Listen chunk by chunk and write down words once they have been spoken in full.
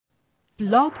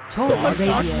Blog Talk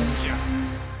Radio.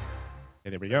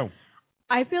 Hey, there we go.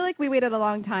 I feel like we waited a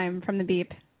long time from the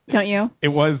beep, don't you? It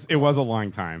was a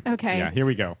long time. Okay. Yeah, here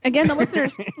we go. Again, the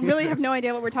listeners really have no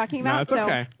idea what we're talking about, No, it's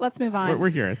okay. So let's move on.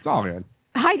 We're here. It's all good.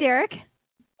 Hi, Derek.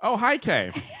 Oh, hi, Kay.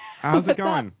 How's it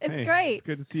going? Up? It's hey, great. It's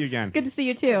good to see you again. Good to see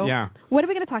you, too. Yeah. What are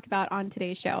we going to talk about on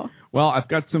today's show? Well, I've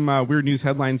got some weird news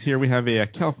headlines here. We have a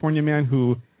California man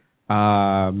who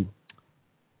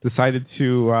decided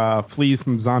to flee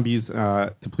from zombies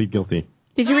to plead guilty.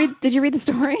 Did you read the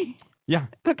story? Yeah.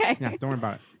 Okay. Yeah, don't worry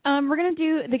about it. We're going to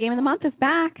do the game of the month is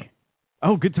back.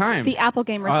 Oh, good time. The Apple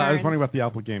game return. I was wondering about the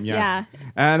Apple game, yeah. Yeah.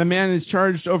 And a man is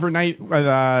charged overnight with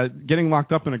getting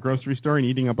locked up in a grocery store and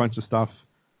eating a bunch of stuff.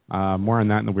 More on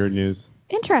that in the weird news.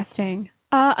 Interesting.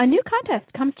 A new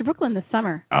contest comes to Brooklyn this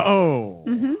summer. Oh.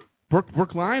 Mm-hmm.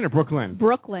 Brookline or Brooklyn?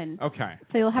 Brooklyn. Okay.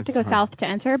 So you'll have to go south to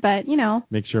enter, but,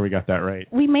 Make sure we got that right.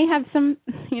 We may have some,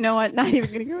 you know what, not even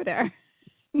going to go there.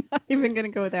 Not even going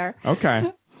to go there. Okay.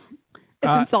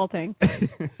 It's insulting.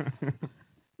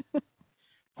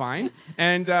 Fine.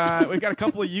 And we've got a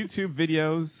couple of YouTube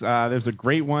videos. There's a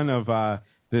great one of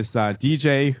this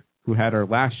DJ who had her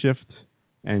last shift,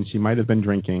 and she might have been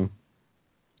drinking.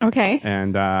 Okay.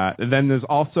 And then there's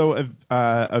also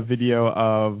a video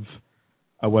of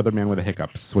a weatherman with the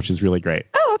hiccups, which is really great.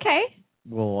 Oh, okay.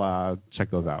 We'll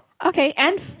check those out. Okay,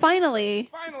 and finally,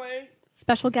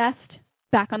 special guest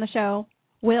back on the show,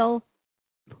 Will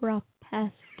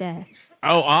Propestes.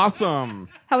 Oh, awesome.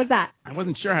 How was that? I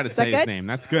wasn't sure how to say his name.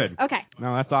 That's good. Okay.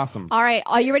 No, that's awesome. All right.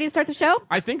 Are you ready to start the show?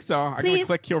 I think so. I'm going to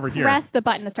click over here. Press the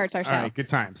button that starts our show. All right. Good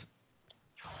times.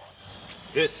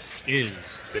 This is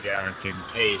the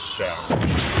TD&KS Show.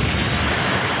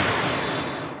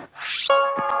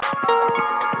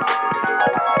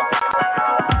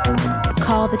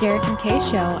 Call the TD&KS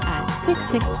Show at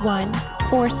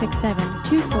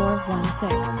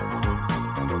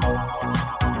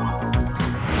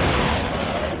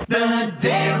 661-467-2416. The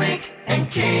Derek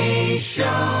and Kay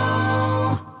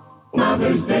Show.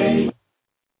 Mother's Day.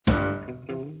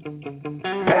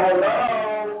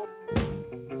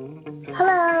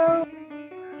 Hello.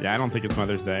 Yeah, I don't think it's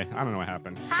Mother's Day. I don't know what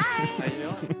happened. Hi. How you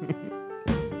doing?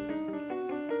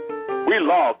 We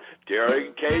love Derek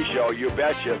and Kay Show. You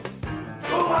betcha.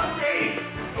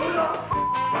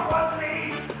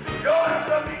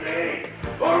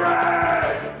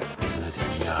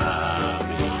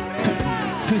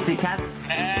 Pussycat.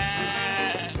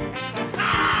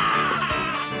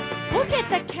 Look at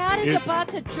the cat is about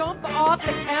to jump off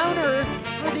the counter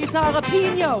with these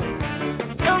jalapenos.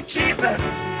 No cheapest.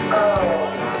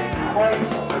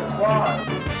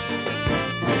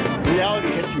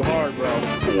 Reality hits you hard, bro.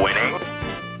 Winning.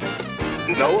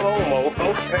 No homo.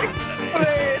 Okay.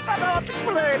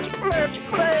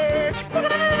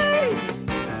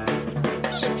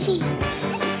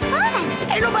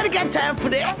 Ain't nobody got time for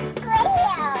that.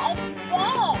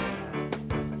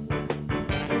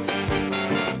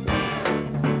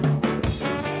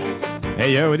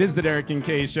 Hey, yo, it is the Derek and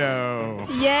Kay Show.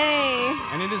 Yay.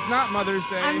 And it is not Mother's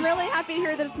Day. I'm really happy to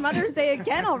hear that it's Mother's Day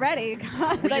again already.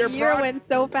 God, We are that year went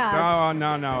so fast.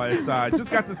 No. It's just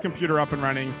got this computer up and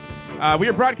running. We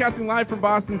are broadcasting live from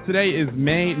Boston. Today is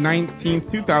May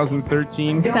 19th,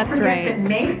 2013. That's right.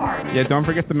 Yeah, don't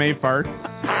forget the May farts.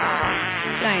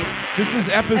 Nice. This is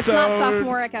episode... It's not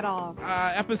sophomoric at all.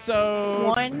 Episode...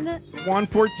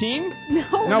 114?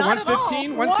 No, not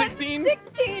 115? 116?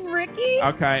 116, Ricky.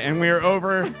 Okay, and we are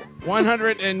over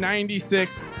 196,000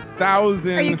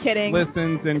 Are you kidding?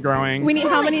 listens and growing. We need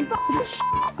how many...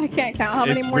 I can't count. How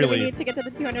many more do we need to get to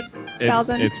the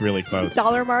 200,000 It's really close.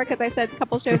 dollar mark, as I said a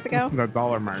couple shows ago? The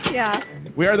dollar mark. Yeah.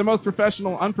 We are the most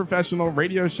professional, unprofessional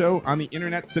radio show on the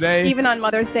internet today. Even on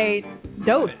Mother's Day,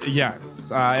 dope. Yes.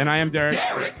 And I am Derek.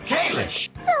 Derek Kalish.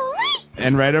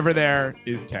 And right over there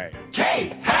is Kay. Kay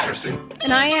Patterson.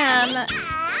 And I am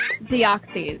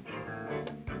Deoxys.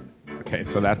 Okay,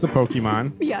 so that's a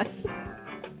Pokemon. Yes.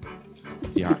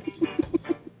 Yeah.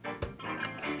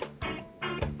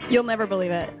 You'll never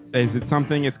believe it. Is it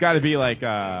something? It's got to be like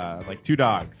two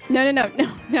dogs. No.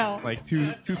 Like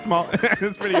two small.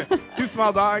 It's pretty good. Two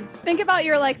small dogs. Think about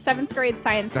your 7th grade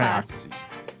science class.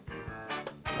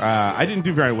 I didn't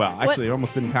do very well. Actually, I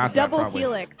almost didn't pass that Double probably.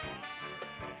 helix.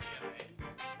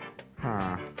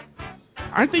 Huh.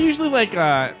 Aren't they usually like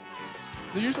a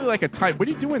type? What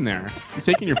are you doing there? You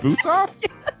taking your boots off?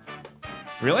 Yes.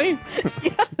 Really?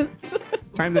 Yes.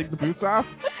 Time to take the boots off?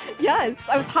 Yes.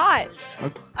 I was hot.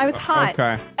 I was hot.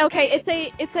 Okay. Okay, it's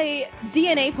a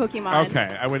DNA Pokemon.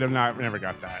 Okay, I would have never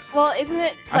got that. Well, isn't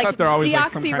it I thought they're always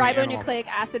like some kind of deoxyribonucleic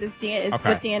acid is Okay.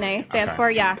 what DNA stands for?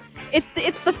 Yeah.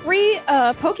 It's the free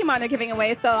Pokemon they're giving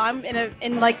away. So I'm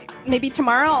in like maybe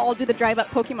tomorrow I'll do the drive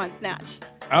up Pokemon snatch.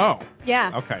 Oh.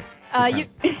 Yeah. Okay.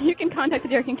 You can contact the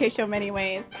Dereck and Kay Show many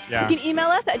ways. Yeah. You can email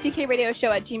us at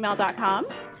dkradioshow@gmail.com.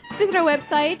 Visit our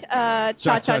website,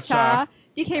 cha-cha-cha,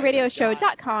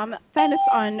 dkradioshow.com. Find us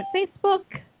on Facebook.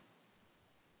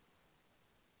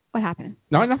 What happened?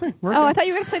 No, nothing. I thought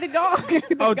you were going to play the gong.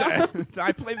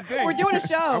 I played the thing. We're doing a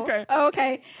show. Okay. Oh,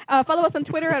 okay. Follow us on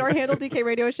Twitter at our handle, DK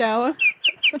Radio Show.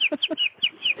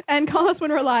 And call us when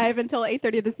we're live until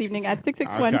 8:30 this evening at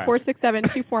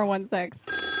 661-467-2416.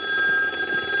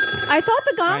 I thought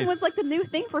the gong was like the new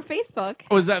thing for Facebook.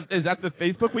 Oh, is that the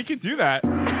Facebook? We could do that.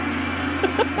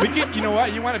 We could. You know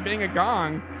what? You want to bang a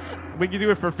gong? We could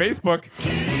do it for Facebook.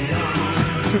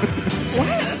 What?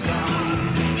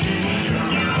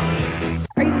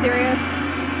 Are you serious?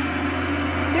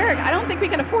 Dereck, I don't think we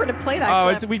can afford to play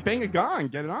that clip. We bang a gong.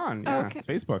 Get it on. Yeah, okay.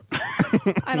 Facebook.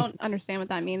 I don't understand what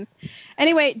that means.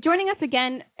 Anyway, joining us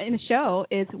again in the show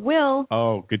is Will.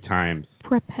 Oh, good times.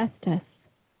 Prepestus.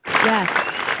 Yes.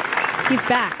 He's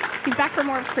back. He's back for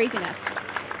more craziness.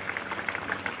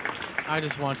 I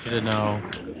just want you to know.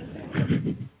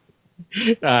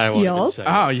 I won't even say it.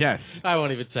 Oh, yes. I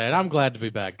won't even say it. I'm glad to be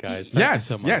back, guys. Thank you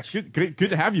so much. Yes, good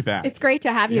to have you back. It's great to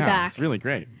have you back. It's really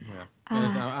great. Yeah.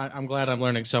 I'm glad I'm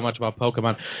learning so much about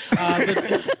Pokemon.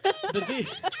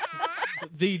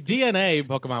 The DNA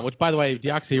Pokemon, which, by the way,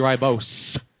 deoxyribose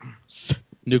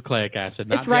nucleic acid.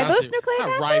 Not it's ribose nucleic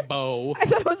acid? Not ribo. I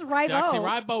thought it was ribo.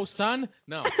 Deoxyribose, son?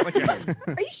 No.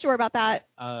 Are you sure about that?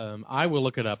 I will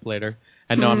look it up later.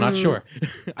 And no, I'm not sure.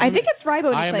 I think it's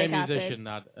ribonucleic acid. I am a musician,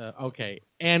 not... okay.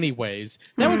 Anyways,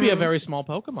 that would be a very small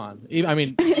Pokemon. I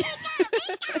mean...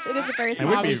 It is a very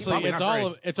small. Obviously,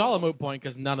 it's all a moot point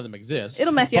because none of them exist.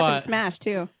 It'll mess you up in Smash,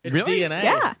 too. It's really? DNA.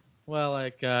 Yeah. Well,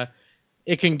 it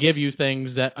can give you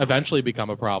things that eventually become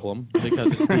a problem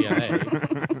because it's DNA.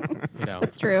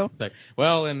 It's true. It's like,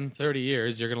 well, in 30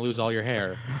 years, you're going to lose all your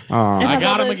hair. I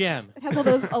got him again. It has all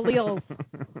those alleles.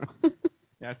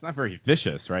 Yeah, it's not very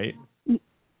vicious, right? It's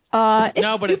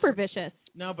super vicious.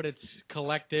 No, but it's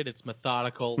collected, it's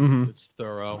methodical, it's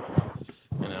thorough,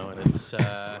 and it's...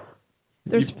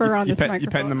 There's fur on this microphone. You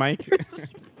petting the mic?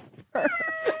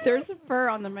 There's fur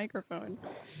on the microphone.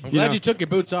 I'm glad you took your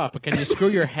boots off, but can you screw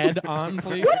your head on,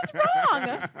 please? What's wrong?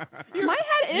 My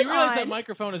head is you realize on. that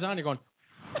microphone is on, you're going...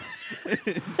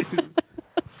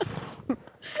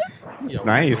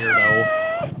 Nice. Weirdo.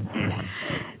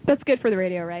 That's good for the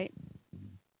radio, right?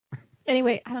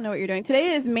 Anyway, I don't know what you're doing.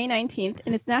 Today is May 19th,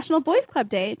 and it's National Boys Club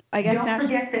Day. I guess Don't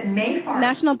forget that May 4th.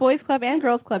 National Boys Club and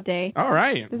Girls Club Day. All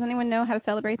right. Does anyone know how to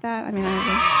celebrate that? I mean,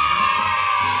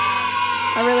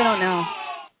 I really don't know.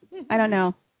 I don't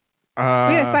know. We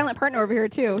have a silent partner over here,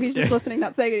 too. He's just listening,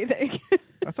 not saying anything.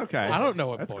 That's okay. I don't know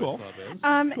what That's Boys cool. Club is.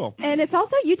 Cool. And it's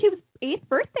also YouTube's 8th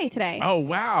birthday today. Oh,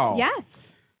 wow. Yes.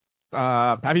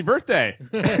 Happy birthday.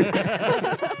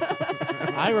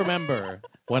 I remember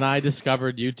when I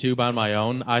discovered YouTube on my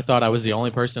own, I thought I was the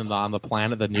only person on the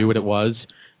planet that knew what it was.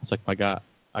 It's like, my God,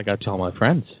 I got to tell my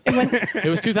friends. It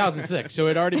was 2006, so it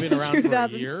had already been around for a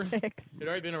year. It had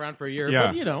already been around for a year,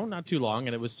 but, not too long,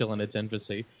 and it was still in its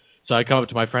infancy. So I come up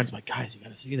to my friends, I'm like, guys, you got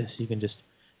to see this.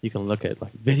 You can look at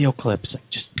like video clips, like,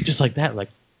 just like that. Like,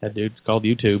 that dude's called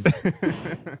YouTube.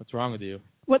 What's wrong with you?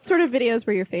 What sort of videos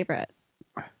were your favorite?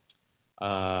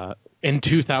 In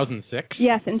 2006?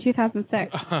 Yes, in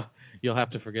 2006. You'll have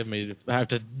to forgive me. I have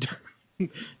to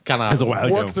kind of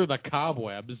work through the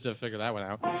cobwebs to figure that one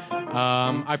out.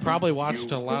 I probably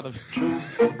watched a lot of...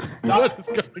 What is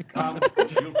going on?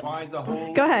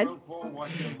 Go ahead.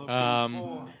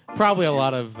 Probably a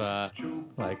lot of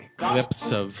clips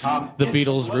of the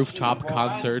Beatles rooftop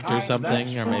concert or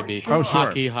something, or maybe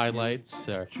hockey highlights,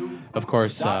 or of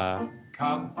course... the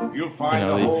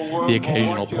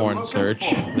occasional porn search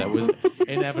that was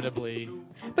inevitably...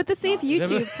 But the safe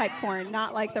YouTube type porn,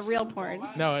 not like the real porn.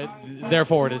 No,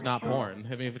 therefore it is not porn.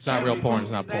 I mean, if it's not real porn,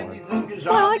 it's not porn.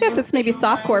 Well, I guess it's maybe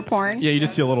softcore porn. Yeah, you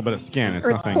just see a little bit of skin. It's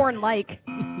nothing. Or porn-like.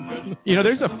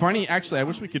 There's a funny... Actually, I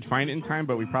wish we could find it in time,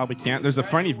 but we probably can't. There's a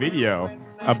funny video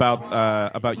about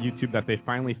YouTube that they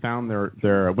finally found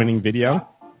their winning video.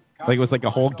 Like, it was like a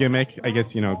whole gimmick. I guess,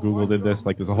 Google did this.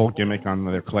 Like, there's a whole gimmick on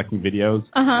their collecting videos.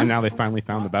 And now they finally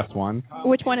found the best one.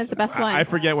 Which one is the best one? I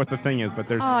forget what the thing is, but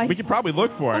we could probably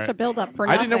look for it. That's a build-up for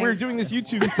nothing. I didn't know we were doing this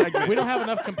YouTube segment. We don't have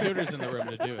enough computers in the room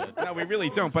to do it. No, we really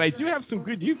don't. But I do have some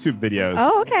good YouTube videos.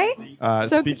 Oh, okay.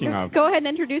 Speaking of. Go ahead and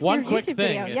introduce one your quick YouTube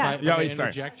thing, video. Yeah. I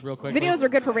interject real quick. Videos are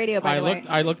good for radio, by the way.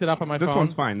 I looked it up on my phone. This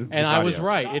one's fine. And I was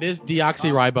right. It is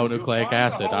deoxyribonucleic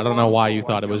acid. I don't know why you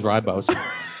thought it was ribose.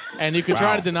 And you can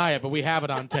try to deny it, but we have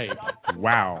it on tape.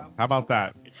 Wow. How about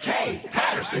that? K.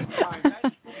 Patterson.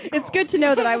 It's good to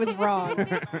know that I was wrong.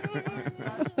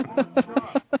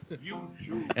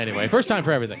 Anyway, first time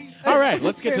for everything. All right,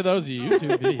 let's get to those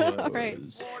YouTube videos. All right.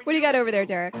 What do you got over there,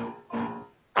 Derek?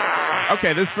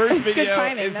 Okay, this first video Good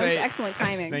timing. is That was excellent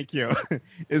timing. Thank you.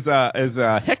 Is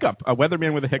a hiccup, a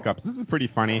weatherman with a hiccup. This is pretty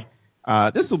funny.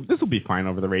 This will be fine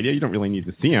over the radio. You don't really need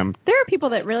to see him. There are people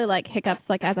that really like hiccups,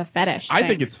 like as a fetish. I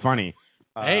think it's funny.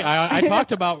 Hey, I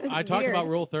talked about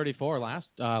Rule 34 last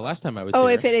time I was here. Oh,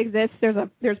 if it exists,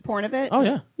 there's porn of it. Oh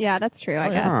yeah. Yeah, that's true. I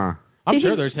guess. Huh. I'm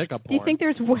sure there's hiccup porn. Do you think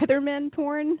there's weatherman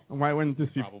porn? Why wouldn't this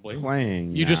be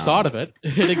playing? You just thought of it.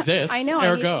 It exists. I know.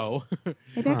 Ergo.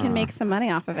 Maybe I can make some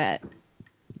money off of it.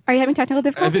 Are you having technical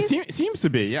difficulties? It seems to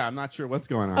be. Yeah, I'm not sure what's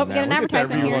going on. Oh, we got an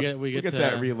advertisement here. We get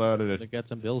that reloaded. We got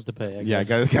some bills to pay. Yeah,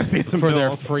 got to pay some for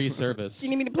bills their free service. Do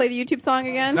you need me to play the YouTube song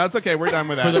again? No, it's okay. We're done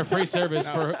with that. For their free service,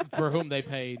 for whom they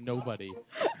pay nobody.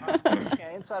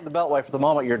 Okay, inside the Beltway for the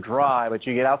moment you're dry, but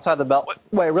you get outside the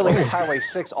Beltway, really Highway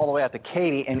 6 all the way out to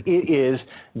Katy, and it is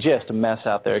just a mess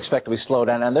out there. Expect to be slowed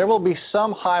down, and there will be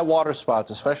some high water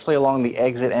spots, especially along the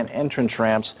exit and entrance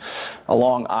ramps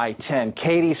along I-10.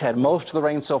 Katy's had most of the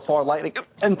rain so far. Lightning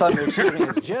and thunder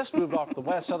has just moved off the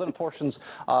west southern portions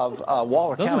of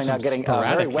Waller County, now getting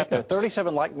very wet there.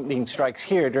 37 lightning strikes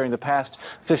here during the past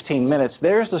 15 minutes.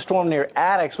 There's the storm near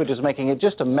Addicks, which is making it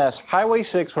just a mess. Highway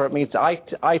 6, where it meets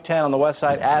I-10 on the west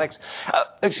side, Addicks.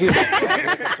 Excuse me.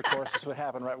 Of course, this would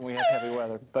happen right when we have heavy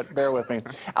weather, but bear with me.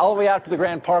 All the way out to the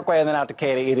Grand Parkway and then out to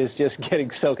Katy. It is just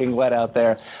getting soaking wet out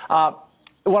there.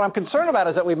 What I'm concerned about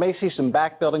is that we may see some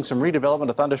backbuilding, some redevelopment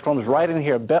of thunderstorms right in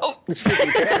here.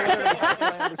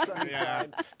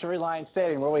 To Reliance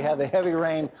Stadium, where we have the heavy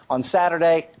rain on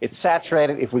Saturday. It's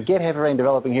saturated. If we get heavy rain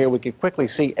developing here, we could quickly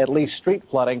see at least street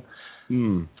flooding.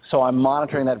 So I'm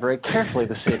monitoring that very carefully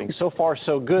this evening. So far,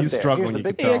 so good. He's there. struggling. Here's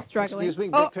the big struggling.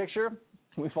 Excuse me, big picture.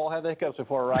 We've all had the hiccups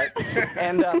before, right?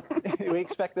 And we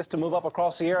expect this to move up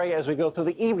across the area as we go through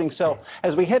the evening. So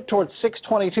as we head towards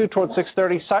 622, towards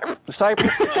 630, Cypress,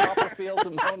 Copperfield,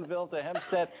 and Moneville to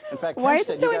Hempstead. In fact, why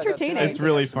Hempstead, is it so entertaining? It's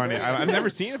really funny. I've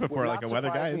never seen it before, like a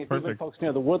weather guy. It's perfect. Folks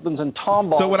near the Woodlands and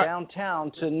Tomball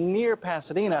downtown to near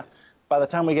Pasadena. By the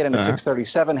time we get into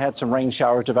 637, had some rain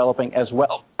showers developing as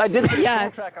well. I did a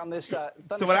track on this.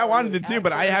 So what I wanted to do,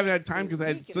 but I haven't had time because I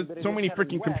had so many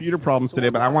freaking computer problems today,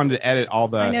 but I wanted to edit all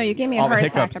the I know, you gave me a heart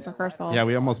attack at rehearsal. Yeah,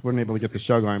 we almost weren't able to get the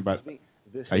show going, but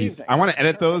I want to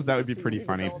edit those. That would be pretty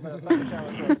funny.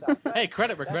 Hey,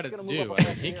 credit where credit's due.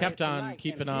 He kept on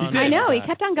keeping on. I know, he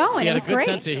kept on going. He had a good great.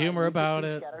 sense of humor about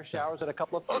it. Showers and a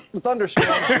couple of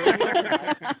thunderstorms.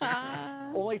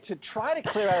 Only to try to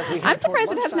clear out as we head I'm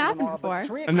surprised it hasn't happened before.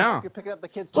 No.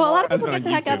 Well, a lot of people get the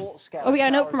hiccups. Oh, we got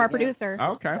a note from our producer.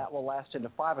 Okay. That will last into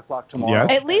 5 o'clock tomorrow.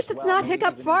 Yes. At least it's not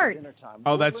hiccup fart.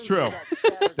 Oh, that's true.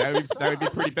 that would be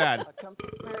pretty bad.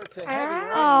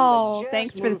 Oh,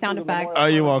 thanks for the sound effect. Oh,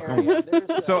 you're welcome.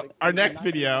 So our next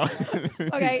video.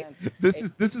 Okay.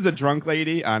 This is a drunk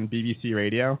lady on BBC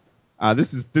Radio. This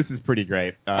is pretty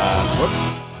great. Whoops.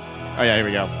 Oh yeah, here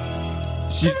we go.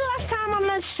 Last time on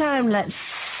lunchtime, let's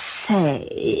say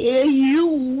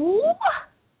you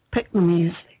pick the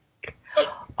music.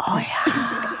 Oh yeah.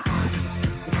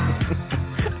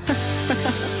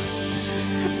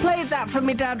 Played that for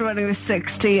me dad when he was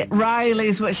 60 at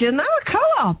Riley's, which is now a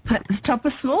co-op at the top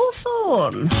of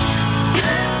Smallthorne.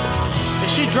 Is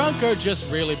she drunk or just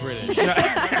really British? It's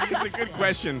a good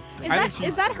question.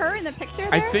 Is that her in the picture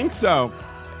there? I think so.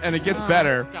 And it gets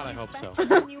better. God, I hope so.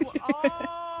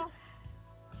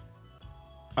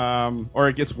 Or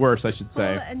it gets worse, I should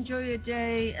say. Paula, enjoy your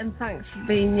day and thanks for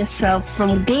being yourself.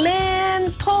 From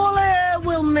Glenn, Paula,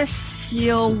 we'll miss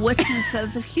your wit and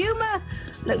sense of humour.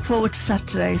 Look forward to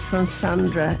Saturday from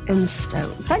Sandra in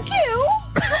Stone. Thank you.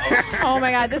 Oh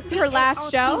my God, this is her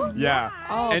last show? Yeah.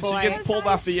 Oh, and boy. she gets pulled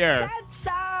off the air.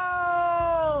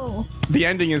 So The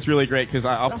ending is really great because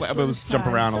I'll jump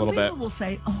around a little bit. Will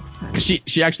say, oh,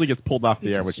 She actually gets pulled off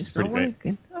the air, which is pretty great.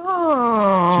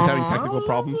 Oh, she's having technical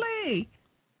problems. Lovely.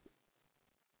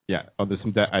 Yeah. Oh, there's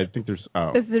some. I think there's.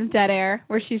 Oh. This is dead air,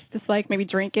 where she's just like maybe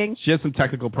drinking. She has some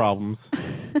technical problems.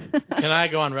 Can I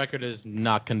go on record as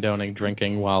not condoning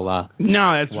drinking while?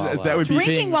 No, that would be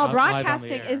drinking while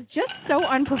broadcasting is just so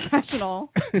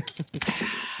unprofessional.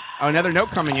 Oh, another note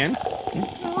coming in.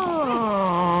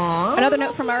 Oh. Another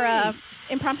note from our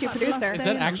impromptu producer. Is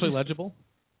that actually legible?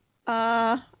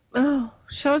 Oh,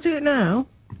 shall I do it now?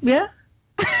 Yeah?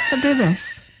 I'll do this.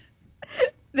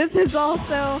 This is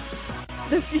also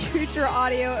the future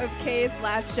audio of Kay's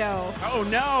last show. Oh,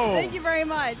 no. Thank you very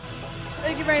much.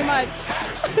 Thank you very much.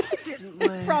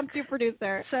 Impromptu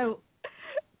producer. So,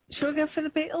 shall we go for the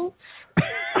Beatles?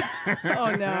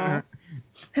 Oh, no.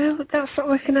 No, that's not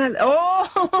working out.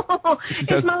 Oh,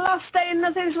 it's my last day and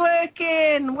nothing's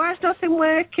working. Why is nothing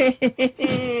working?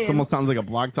 It almost sounds like a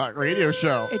Blog Talk Radio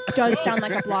show. It does sound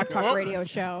like a Blog Talk Radio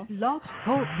show. Blog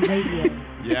Talk Radio.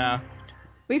 Yeah.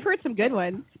 We've heard some good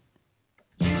ones.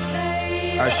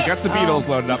 All right, she got the Beatles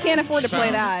loaded up. You can't afford to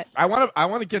play that. I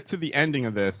want to get to the ending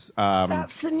of this.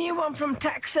 That's the new one from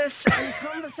Texas and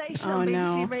Conversation on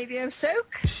BBC Radio Soak.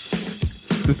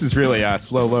 This is really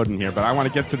slow loading here, but I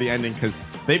want to get to the ending because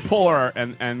they pull her,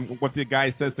 and what the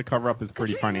guy says to cover up is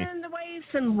pretty funny. And the waves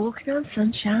and walking on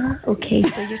sunshine. Okay,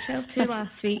 so you told 2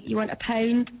 last week. You want a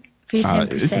pound for your 10%.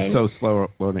 This is so slow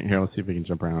loading. Here, let's see if we can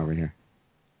jump around over here.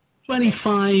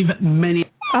 25 minutes.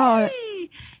 Oh,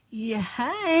 yeah,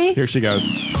 hey. Here she goes.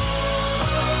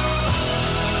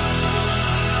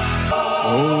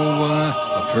 Oh,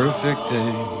 a perfect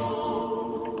day.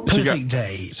 Perfect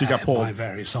day. She got pulled by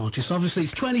various artists. Obviously,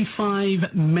 it's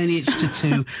 25 minutes to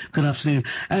 2. Good afternoon.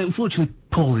 Unfortunately,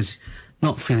 Paul is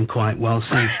not feeling quite well,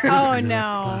 so oh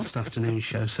no, last afternoon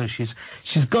show. So she's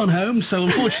gone home. So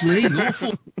unfortunately,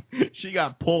 she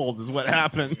got pulled. Is what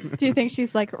happened. Do you think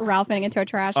she's like Ralphing into a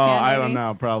trash can? Oh, I don't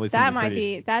know. Probably. That might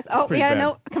be. That's. Oh, we got a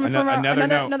note coming from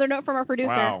another note from our producer.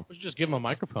 Wow. Let's just give him a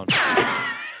microphone.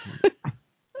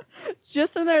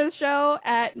 Just another show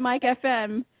at Mike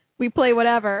FM. We play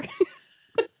whatever.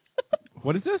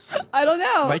 What is this? I don't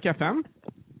know. Mike FM?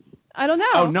 I don't know.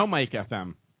 Oh, no Mike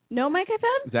FM. No Mike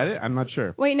FM? Is that it? I'm not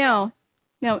sure. Wait, no.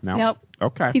 Nope.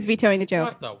 Okay. He's vetoing the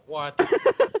joke. What?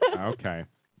 Okay.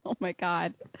 Oh, my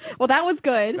God. Well, that was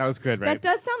good. That was good, right? That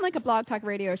does sound like a Blog Talk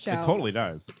Radio show. It totally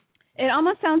does. It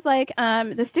almost sounds like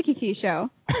the Sticky Key Show.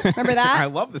 Remember that? I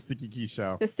love the Sticky Key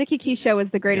Show. The Sticky Key Show is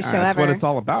the greatest show that's ever. That's what it's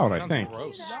all about, I think.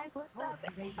 Gross.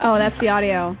 Oh, that's the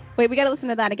audio. Wait, we got to listen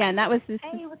to that again. That was this.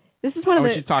 This is one of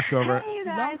the. She talked over. Hey, you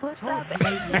guys, what's up?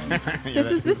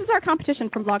 This is our competition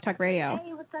from Blog Talk Radio.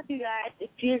 Hey, what's up, you guys?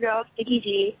 It's your girl, Sticky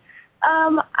G.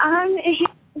 Sorry,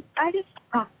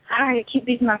 I keep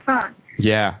using my phone.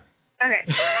 Yeah. Okay,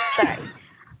 sorry.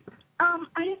 I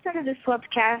just started this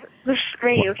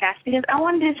radio cast because I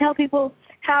wanted to tell people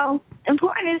how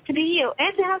important it is to be you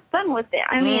and to have fun with it.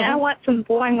 I mean, I want some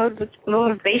boring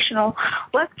motivational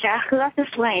webcast because that's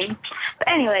just lame. But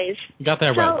anyways. You got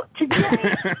that right. So today,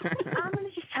 I'm going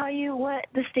to just tell you what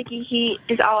the Sticky Heat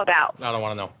is all about. I don't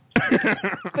want to know.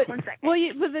 But, but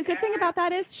the good thing about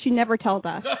that is she never tells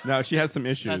us. No, she has some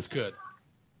issues. That's good.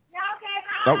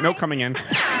 Oh, no, coming in. Mom,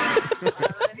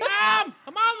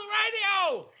 I'm on the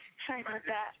radio.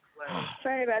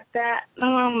 Sorry about that. My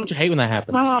mom. I hate when that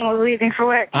happens. My mom was leaving for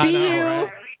work. Be you, right?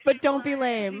 But don't be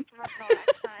lame.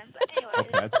 Okay,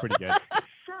 that's pretty good.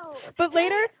 But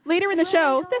later in the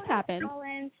show, this happens. Call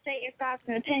in, state your thoughts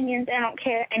and opinions. I don't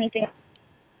care anything.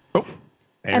 Oh,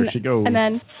 there she goes. And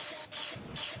then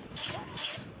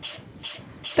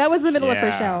that was the middle of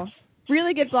her show.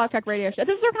 Really good Blog Talk Radio show.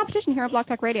 This is our competition here on Blog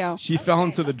Talk Radio. She fell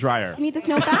into the dryer. You need this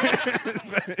note back?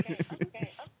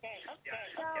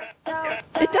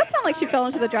 It does sound like she fell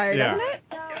into the dryer, doesn't it?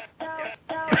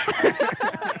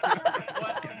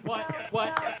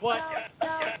 What?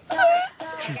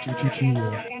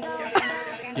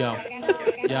 Yo.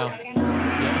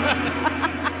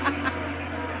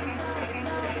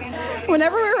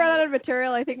 Whenever we run out of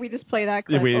material, I think we just play that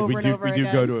clip over and over again. We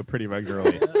do go to it pretty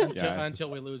regularly. Until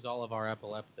we lose all of our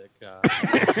epileptic.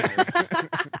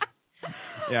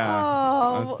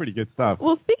 Yeah, that's pretty good stuff.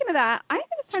 Well, speaking of that, I think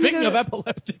it's time Speaking of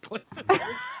epileptic listeners.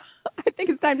 I think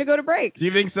it's time to go to break. Do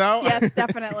you think so? Yes,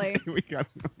 definitely. We got.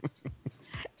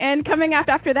 And coming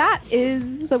after that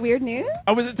is the weird news.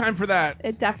 Oh, is it time for that?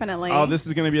 It definitely. Oh, this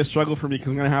is going to be a struggle for me because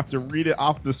I'm going to have to read it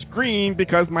off the screen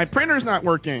because my printer's not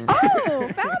working. Oh,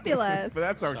 fabulous. But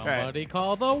that's okay. Somebody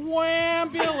call the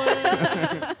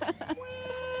Wambulance.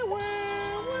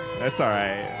 That's all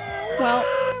right. Well,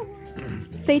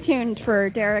 stay tuned for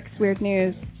Derek's weird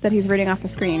news that he's reading off the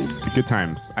screen. Good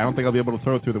times. I don't think I'll be able to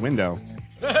throw it through the window,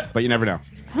 but you never know.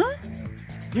 Huh?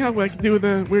 Yeah, what I can do with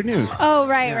the weird news. Oh,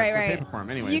 right. Paper form,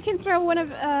 anyway. You can throw one of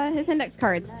his index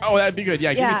cards. Oh, that'd be good.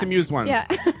 Yeah, give me some used ones. Yeah.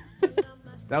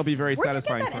 That'll be very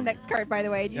satisfying. Where'd you get that index card, by the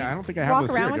way? Do you I don't think I have walk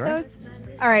those around here, with those?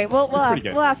 All right,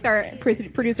 we'll ask our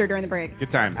producer during the break.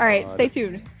 Good time. All right, stay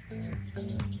tuned.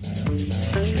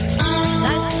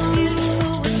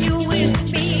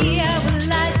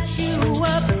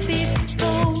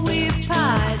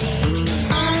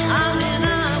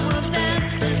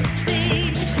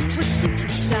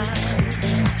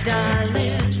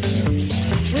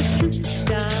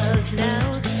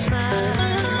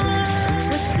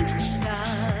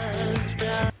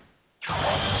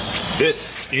 This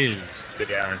is the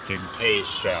Dereck and Kay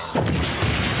Show.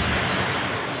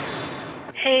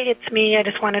 Hey, it's me. I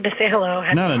just wanted to say hello.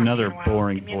 Not another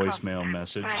boring voicemail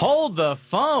message. Hold the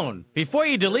phone. Before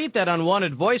you delete that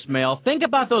unwanted voicemail, think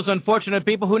about those unfortunate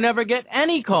people who never get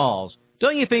any calls.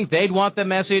 Don't you think they'd want the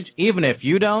message, even if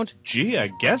you don't? Gee, I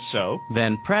guess so.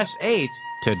 Then press 8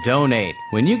 to donate.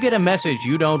 When you get a message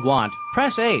you don't want,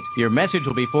 press 8. Your message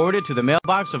will be forwarded to the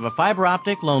mailbox of a fiber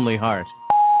optic Lonely Heart.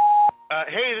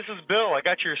 Hey, this is Bill. I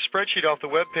got your spreadsheet off the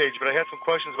webpage, but I had some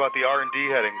questions about the R&D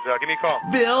headings. Give me a call.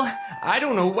 Bill, I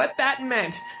don't know what that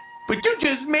meant, but you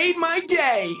just made my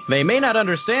day. They may not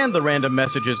understand the random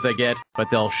messages they get, but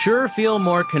they'll sure feel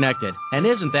more connected. And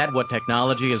isn't that what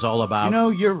technology is all about? You know,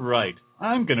 you're right.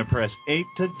 I'm going to press 8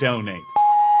 to donate.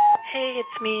 Hey,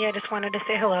 it's me. I just wanted to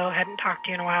say hello. Hadn't talked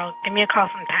to you in a while. Give me a call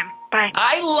sometime. Bye.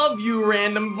 I love you,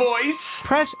 random voice.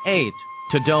 Press 8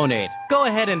 to donate. Go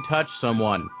ahead and touch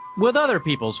someone with other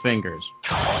people's fingers.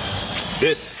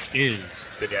 This is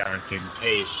the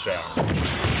TD&KS Show.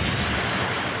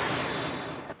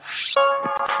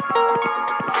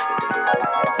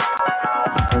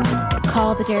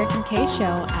 Call the Dereck and Kay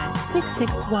Show at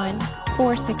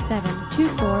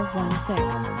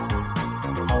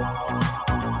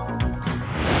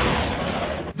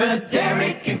 661-467-2416. The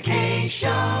Dereck and Kay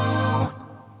Show.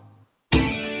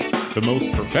 The most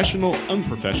professional,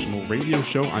 unprofessional radio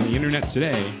show on the internet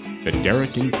today, The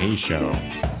Dereck and Kay Show.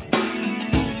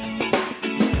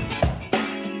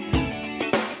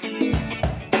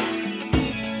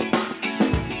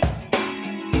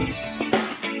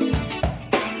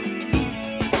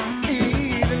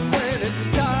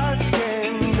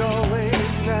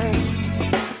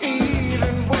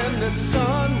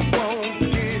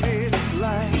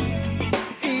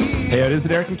 Hey, it is The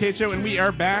Dereck and Kay Show, and we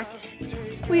are back.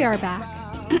 We are back.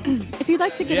 If you'd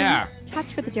like to get in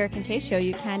touch with the Dereck and Kay Show,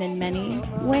 you can in many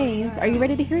ways. Are you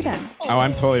ready to hear them? Oh,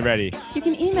 I'm totally ready. You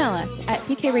can email us at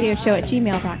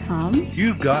tkradioshow@gmail.com.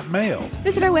 You've got mail.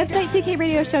 Visit our website,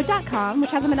 tkradioshow.com,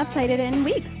 which hasn't been updated in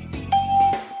weeks.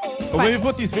 Well, maybe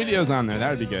put these videos on there.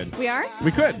 That would be good. We are?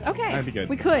 We could. Okay. That would be good.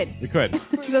 We could. We could.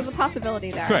 There's a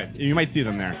possibility there. Could. You might see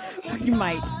them there. You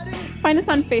might. Find us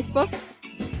on Facebook.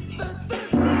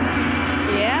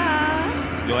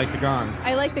 Yeah. You like the gong?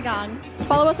 I like the gong.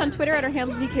 Follow us on Twitter at our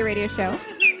handle DK Radio Show.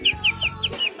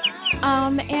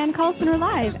 And call us when we're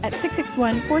live at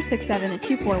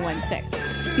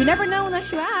 661-467-2416. You never know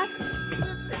unless you ask.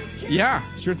 Yeah,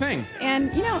 sure thing.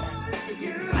 And, you know,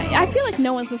 I feel like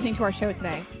no one's listening to our show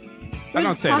today. I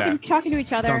don't say that. Talking to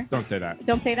each other. Don't say that.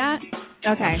 Don't say that?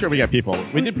 Okay. I'm sure we got people.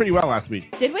 We did pretty well last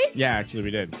week. Did we? Yeah, actually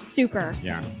we did. Super.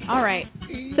 Yeah. All right.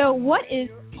 So what is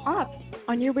up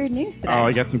on your weird news today? Oh,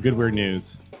 I got some good weird news.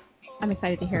 I'm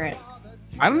excited to hear it.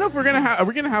 I don't know if we're gonna have. Are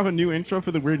we gonna have a new intro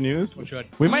for the weird news? We should.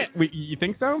 We might. You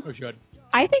think so? We should.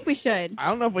 I think we should. I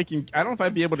don't know if we can. I don't know if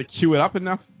I'd be able to cue it up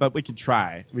enough, but we could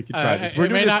try. We could try.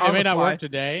 It may not work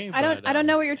today. I don't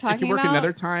know what you're talking about. It can work about.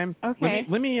 another time. Okay.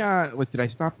 Let me. What did I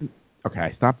stop? Okay,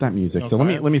 I stopped that music. Okay. So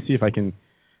let me see if I can.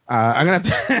 I'm gonna have to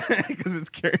because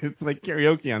it's like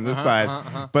karaoke on this side.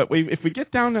 But if we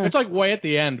get down to, it's like way at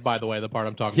the end, by the way, the part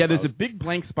I'm talking about. Yeah, there's a big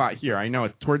blank spot here. I know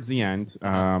it's towards the end.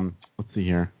 Let's see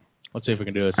here. Let's see if we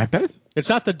can do this. I bet it's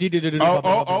not the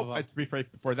Oh! It's right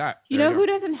before that. You know who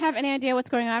doesn't have any idea what's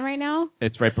going on right now?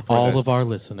 It's right before all of our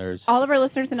listeners. All of our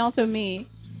listeners and also me.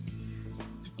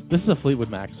 This is a Fleetwood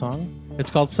Mac song. It's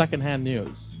called Secondhand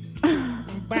News.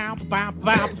 Bow, bow,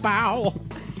 bow, bow.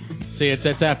 See,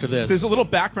 it's after this. There's a little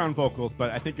background vocals,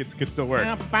 but I think it could still work. See,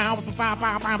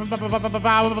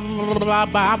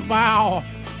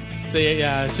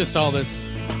 yeah, it's just all this.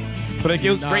 But it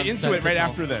goes straight into it right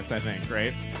after this, I think,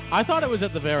 right? I thought it was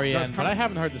at the very end, but I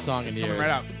haven't heard the song in years. Right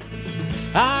up.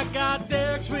 I got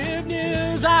Derek's with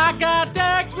news. I got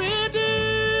Derek's with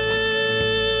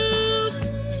news.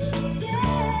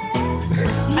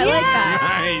 I like that.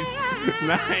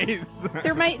 Nice.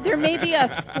 There may be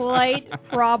a slight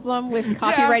problem with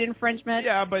copyright infringement.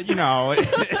 Yeah, but you know,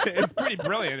 it's pretty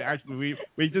brilliant. Actually,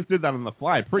 we just did that on the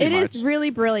fly, pretty much. It is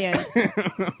really brilliant.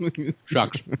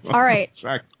 Shucks. All right.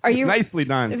 Shucks. Are you nicely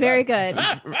done? Very good.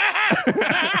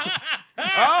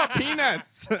 Oh, peanuts.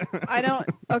 I don't.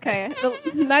 Okay.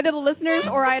 Neither the listeners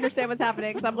or I understand what's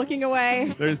happening because I'm looking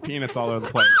away. There's peanuts all over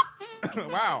the place.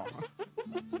 Wow.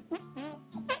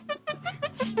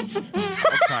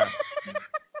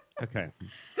 Okay.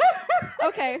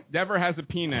 Okay. Never has a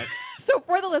peanut. So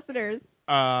for the listeners,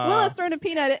 Will has thrown a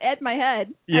peanut at my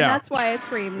head, and that's why I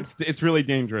screamed. It's really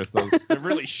dangerous. They're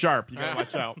really sharp. You gotta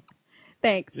watch out.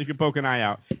 Thanks. You can poke an eye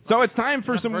out. So it's time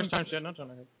for some. First time shit, not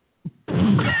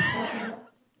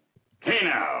Hey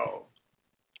now.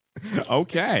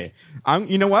 Okay.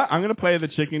 You know what? I'm gonna play the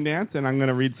chicken dance, and I'm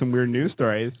gonna read some weird news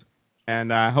stories.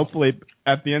 And hopefully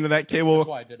at the end of that, Kay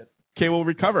will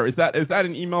recover. Is that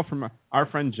an email from our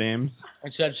friend James?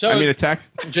 It said so. A text.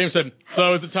 James said,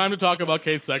 "So is it time to talk about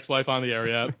Kay's sex life on the air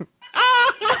yet?"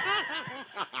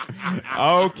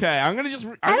 Okay, I'm gonna just.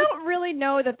 I don't really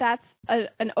know that that's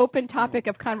an open topic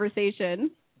of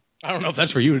conversation. I don't know if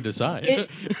that's for you to decide.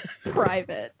 It's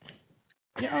private.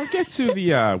 Yeah, I'll get to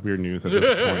the weird news at this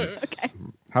point. Okay.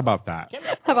 How about that?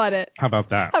 How about it? How about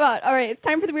that? All right, it's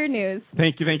time for the weird news.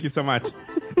 Thank you so much.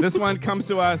 This one comes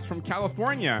to us from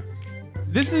California.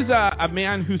 This is a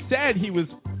man who said he was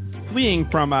fleeing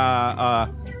from a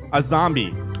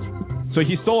zombie. So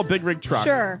he stole a big rig truck.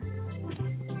 Sure.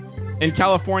 In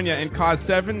California and caused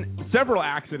several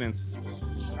accidents,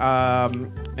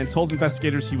 and told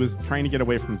investigators he was trying to get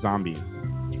away from zombies.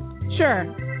 Sure.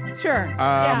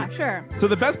 Yeah, sure. So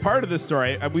the best part of this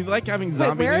story, we like having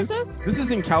zombie where news. is this? This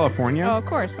is in California. Oh, of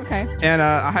course. Okay. And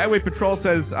a highway patrol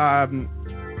says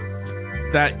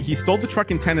that he stole the truck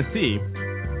in Tennessee.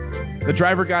 The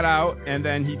driver got out, and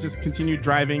then he just continued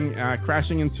driving,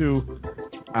 crashing into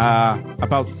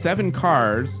about 7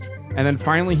 cars. And then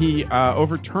finally he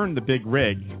overturned the big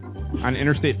rig on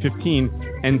Interstate 15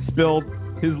 and spilled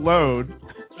his load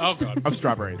of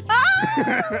strawberries.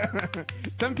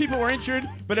 Some people were injured,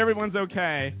 but everyone's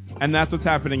okay. And that's what's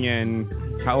happening in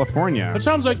California. It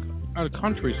sounds like a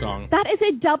country song. That is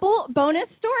a double bonus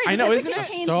story. I know, isn't it?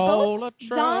 Contains Stole both a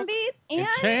truck zombies and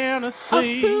Tennessee.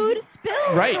 a food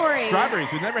spill Right, story. strawberries.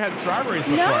 We've never had strawberries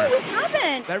before. No, we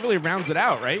haven't. That really rounds it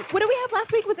out, right? What did we have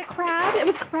last week? Was it crab? It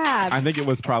was crab. I think it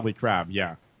was probably crab,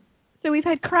 yeah. So we've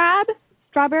had crab,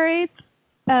 strawberries,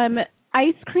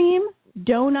 ice cream,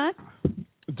 donuts,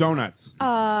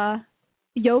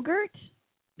 yogurt,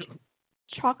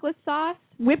 chocolate sauce,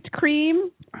 whipped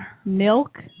cream,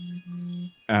 milk.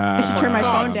 I should turn my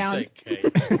phone down.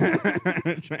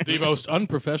 The most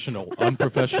unprofessional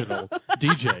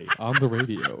DJ on the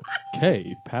radio,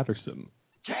 Kay Patterson.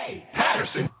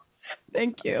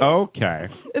 Thank you. Okay.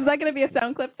 Is that going to be a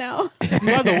sound clip now?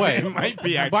 By the way, it might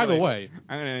be. Actually. By the way,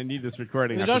 I'm going to need this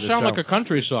recording. It does sound like a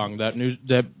country song. That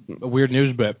weird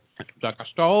news bit. It's like I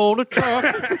stole the truck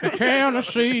in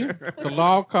Tennessee. The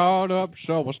law caught up,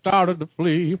 so I started to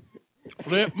flee.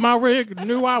 Flipped my rig,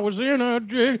 knew I was in a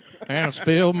jig, and I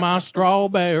spilled my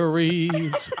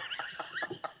strawberries.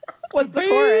 What's the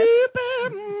chorus?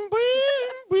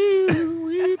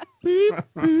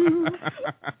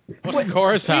 What's the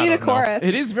chorus? We need a chorus.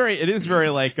 It is very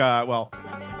like,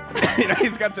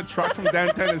 he's got the truck from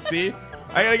down Tennessee.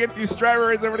 I gotta get these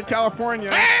strawberries over to California.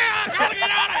 Hey, I gotta get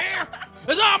out of here.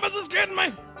 The zombies is getting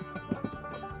me.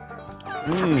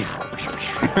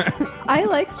 I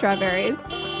like strawberries.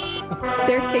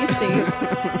 They're tasty.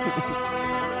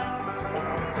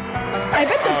 I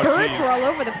bet the birds were all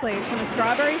over the place when the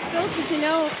strawberries spilled, because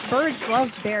birds love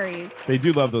berries. They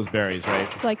do love those berries, right?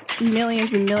 It's like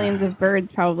millions and millions of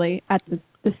birds probably at the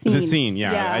scene. The scene,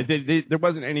 yeah. There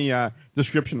wasn't any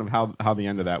description of how the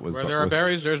end of that was. Where there are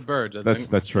berries, there's birds.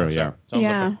 That's true, yeah.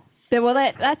 Yeah. Well,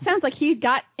 that sounds like he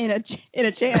got in a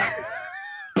jam.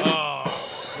 Oh,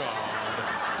 God.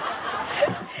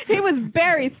 He was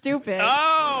very stupid.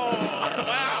 Oh,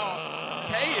 wow.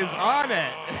 Kay is on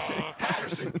it.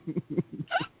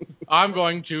 I'm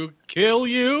going to kill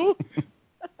you.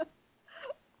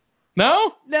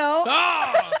 No? No.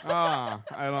 I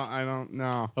don't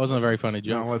know. That wasn't a very funny joke.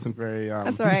 No, it wasn't very.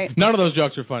 That's all right. None of those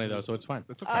jokes are funny though, so it's fine.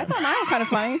 It's okay. I thought mine was kind of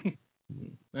funny.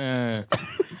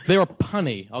 They were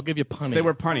punny. I'll give you punny. They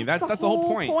were punny. That's the whole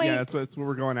point. point. Yeah, that's what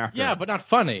we're going after. Yeah, but not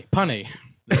funny. Punny.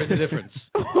 There's a difference.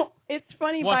 It's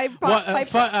funny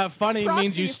funny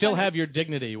means you still funny. have your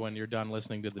dignity when you're done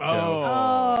listening to the show.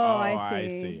 I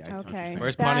see. Okay.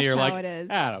 Whereas punny, you're like, it is.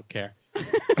 I don't care.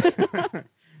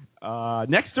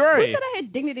 Next story. Who said I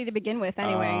had dignity to begin with,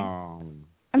 anyway?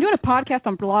 I'm doing a podcast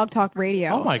on Blog Talk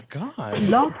Radio. Oh, my God.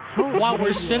 Blog Talk While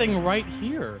we're sitting right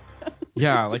here.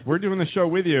 Yeah, like we're doing the show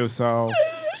with you, so.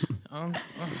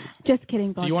 Just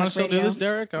kidding, Blog Do you want to still Radio. do this,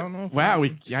 Derek? I don't know. Wow,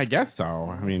 I guess so.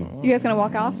 I mean. You guys going to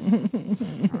walk off? I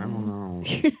don't know.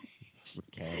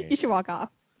 Okay. You should walk off.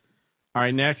 All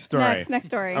right, next story. Next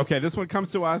story. Okay, this one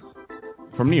comes to us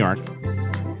from New York.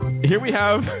 Here we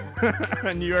have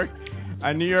a New York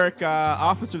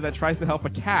officer that tries to help a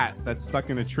cat that's stuck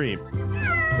in a tree.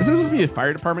 Is this supposed to be a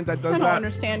fire department that does that? I don't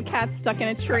understand cats stuck in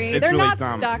a tree. It's They're really not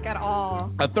dumb. stuck at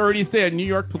all. Authorities say a New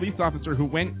York police officer who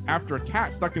went after a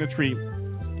cat stuck in a tree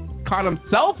caught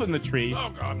himself in the tree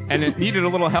and it needed a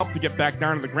little help to get back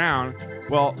down to the ground.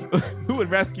 Well, who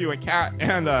would rescue a cat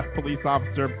and a police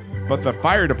officer but the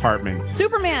fire department?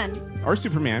 Superman.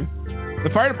 The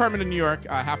fire department in New York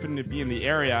happened to be in the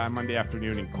area on Monday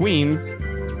afternoon in Queens,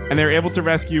 and they were able to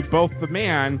rescue both the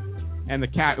man and the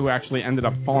cat who actually ended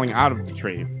up falling out of the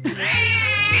tree.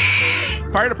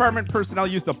 Fire department personnel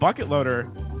used a bucket loader.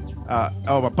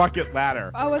 A bucket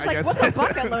ladder. I was like, what's a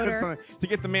bucket loader? To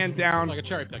get the man down. Like a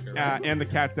cherry picker. Right? And the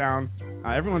cat down.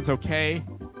 Everyone's okay.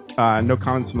 No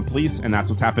comments from the police, and that's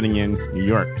what's happening in New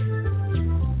York.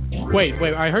 Wait.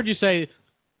 I heard you say,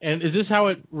 and is this how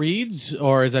it reads,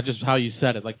 or is that just how you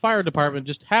said it? Like, fire department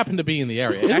just happened to be in the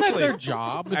area. Isn't that their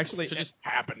job? Actually, to just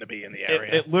happen to be in the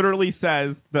area. It literally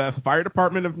says, the fire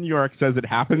department of New York says it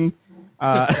happened.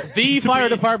 The fire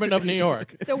department of New York.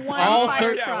 The one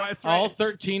fire truck. All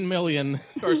 13 million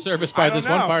are serviced by this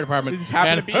one fire department.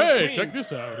 And hey, check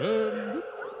this out.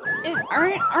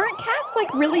 Aren't cats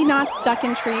like really not stuck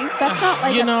in trees? That's not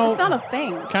like it's not a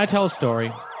thing. Can I tell a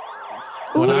story?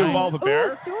 When I involve a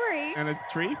bear story. and a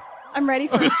tree? I'm ready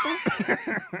for it.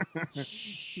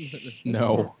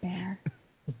 No.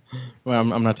 Well,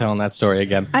 I'm not telling that story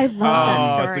again. I love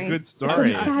that story. It's a good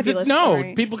story. It's a fabulous no,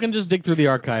 story. people can just dig through the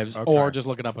archives or just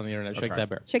look it up on the internet. Shake that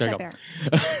bear. Shake there that you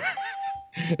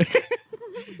bear. go.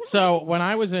 So when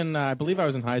I was in, I believe I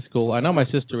was in high school. I know my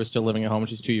sister was still living at home.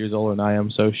 She's 2 years older than I am,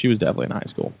 so she was definitely in high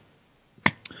school.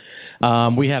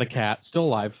 We had a cat, still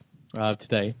alive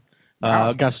today.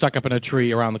 Got stuck up in a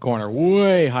tree around the corner,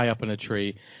 way high up in a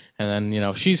tree. And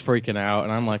then, she's freaking out,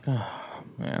 and I'm like, oh,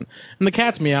 man. And the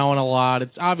cat's meowing a lot.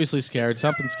 It's obviously scared.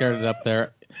 Something scared it up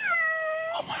there.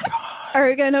 Oh, my God. Are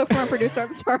we going to know from our producer?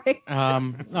 I'm sorry.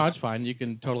 No, it's fine. You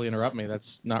can totally interrupt me. That's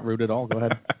not rude at all. Go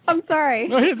ahead. I'm sorry.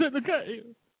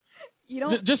 You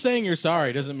don't... Just saying you're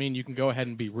sorry doesn't mean you can go ahead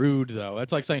and be rude, though.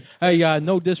 That's like saying, hey,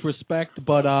 no disrespect,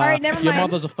 but all right, never your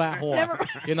mind. mother's a fat whore.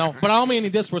 But I don't mean any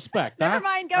disrespect. Never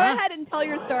mind. Go ahead and tell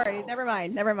your story. Never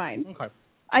mind. Okay.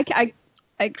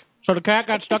 So the cat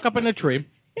got stuck up in a tree.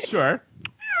 Sure.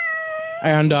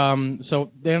 And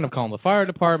so they ended up calling the fire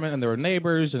department, and there were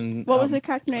neighbors. And what was the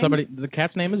cat's name? The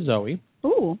cat's name is Zoe.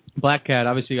 Ooh. Black cat.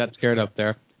 Obviously got scared up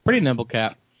there. Pretty nimble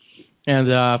cat.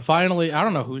 And finally, I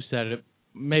don't know who said it.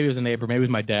 Maybe it was a neighbor. Maybe it was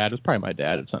my dad. It was probably my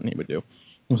dad. It's something he would do.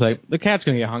 It was like, the cat's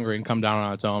going to get hungry and come down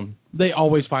on its own. They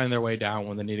always find their way down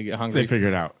when they need to get hungry. They figure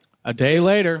it out. A day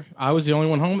later, I was the only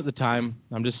one home at the time.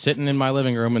 I'm just sitting in my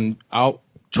living room, and out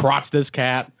trots this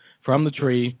cat from the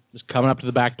tree, just coming up to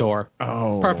the back door.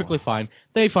 Oh. Perfectly fine.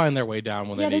 They find their way down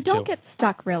when they need to. Yeah, they don't get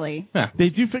stuck, really. Yeah, they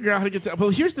do figure out how to get down.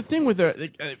 Well, here's the thing with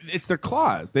it's their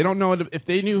claws. They don't know if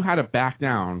they knew how to back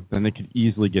down, then they could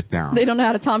easily get down. They don't know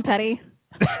how to Tom Petty.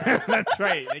 That's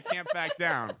right. They can't back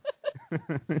down.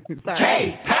 Sorry.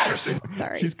 Hey, Patterson.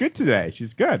 Sorry. She's good today.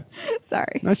 She's good.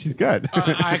 Sorry. No, she's good.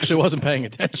 I actually wasn't paying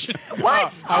attention.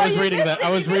 What? I was reading that. I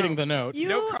was reading the note. You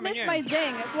coming missed in. my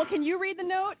zing. Well, can you read the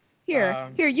note?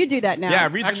 Here, you do that now. Yeah,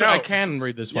 read the note. I can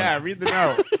read this one. Yeah, read the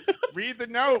note. Read the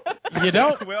note. You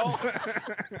don't, Will.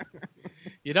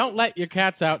 You don't let your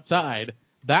cats outside.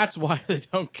 That's why they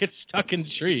don't get stuck in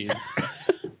trees.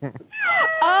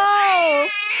 Oh,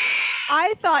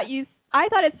 I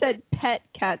thought it said pet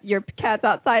cat. Your cat's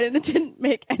outside, and it didn't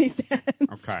make any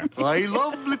sense. Okay. I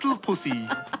love little pussy.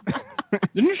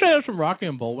 Didn't you say that's from Rocky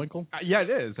and Bullwinkle? Yeah, it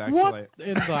is, actually. What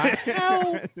in the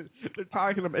hell? They're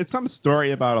talking about, it's some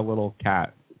story about a little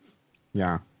cat.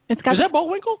 Yeah. Is that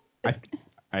Bullwinkle?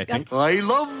 I think. I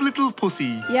love little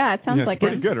pussy. Yeah, it sounds like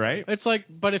pretty it. good, right? It's like,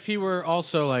 but if he were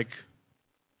also like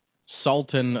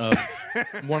Sultan of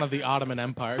one of the Ottoman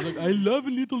empires, like, I love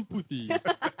little pussy.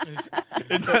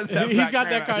 It does have He's got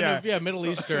that kind of Middle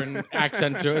Eastern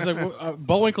accent to it. It's like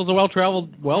Bullwinkle's a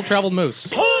well-traveled moose.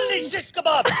 Holy shit,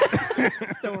 kebab!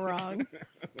 So wrong.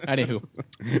 Anywho.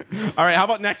 All right, how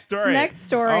about next story? Next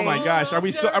story. Oh my gosh, are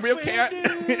we okay?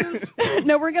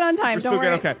 No, we're good on time. We're Don't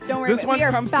worry. Good. Okay. Don't worry. This one we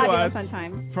are comes fabulous to us on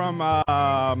time. from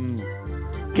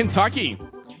Kentucky.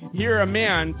 Here, a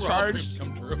man charged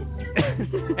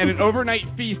at an overnight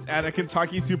feast at a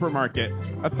Kentucky supermarket.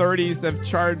 Authorities have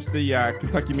charged the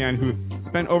Kentucky man who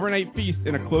spent overnight feast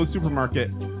in a closed supermarket.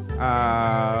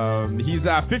 He's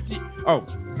 50. Oh,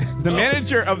 the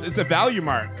manager of it's a Value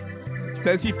Mart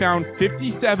says he found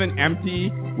 57 empty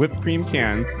whipped cream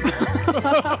cans,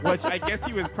 which I guess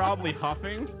he was probably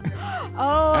huffing.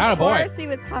 Oh, Atta of boy. course he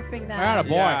was huffing them. Atta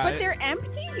boy. Yeah, But they're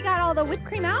empty? He got all the whipped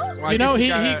cream out? Well, you know, he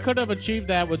could have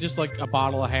achieved that with just like a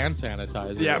bottle of hand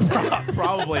sanitizer. Yeah,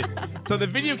 probably. So the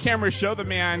video cameras show the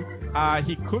man.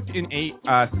 He cooked and ate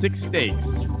 6 steaks.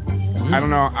 I don't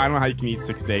know how you can eat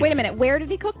 6 steaks. Wait a minute. Where did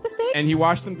he cook the steak? And he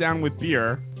washed them down with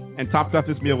beer and topped off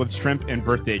his meal with shrimp and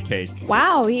birthday cake.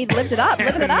 Wow, he lived it up.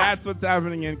 Living it And up. that's what's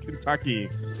happening in Kentucky.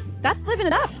 That's living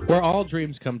it up. Where all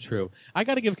dreams come true. I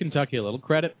got to give Kentucky a little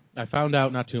credit. I found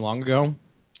out not too long ago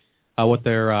what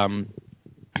their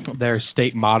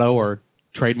state motto or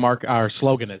trademark or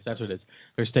slogan is. That's what it is.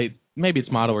 Their state maybe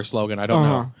it's motto or slogan. I don't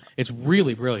know. It's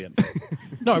really brilliant.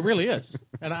 No, it really is.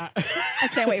 And I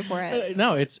can't wait for it.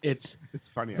 No, it's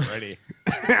funny already.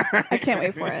 I can't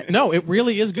wait for it. No, it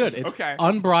really is good. It's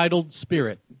unbridled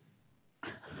spirit.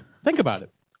 Think about it.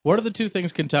 What are the two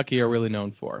things Kentucky are really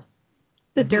known for?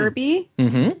 The Derby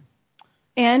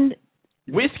and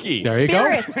whiskey. There you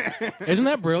Spirit. go. Isn't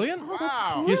that brilliant?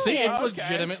 Wow. You see, it's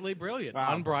legitimately brilliant.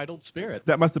 Wow. Unbridled spirit.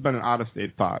 That must have been an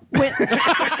out-of-state thought.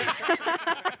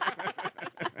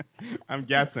 I'm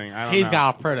guessing. I don't know. He's got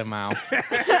a pretty mouth.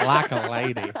 Like a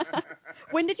lady.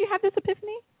 When did you have this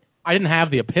epiphany? I didn't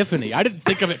have the epiphany. I didn't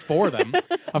think of it for them.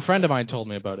 A friend of mine told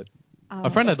me about it. A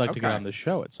friend I'd like to get on the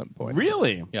show at some point.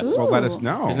 Really? Yes. Well, let us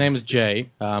know. His name is Jay.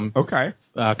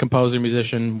 Composer,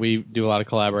 musician. We do a lot of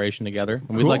collaboration together.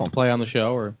 And we'd like to play on the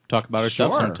show or talk about our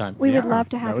stuff sometime. We would love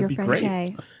to have your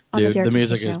friend Jay. Dude, the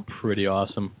music is pretty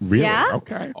awesome. Really? Yeah?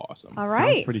 Okay. Awesome. All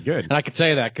right. Sounds pretty good. And I could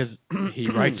say that because he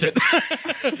writes it.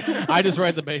 I just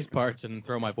write the bass parts and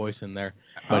throw my voice in there.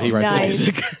 But he writes the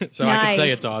music. So I could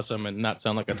say it's awesome and not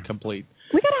sound like it's complete.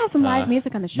 We got to have some live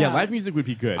music on the show. Yeah, live music would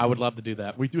be good. I would love to do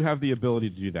that. We do have the ability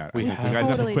to do that. We guys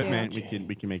have equipment.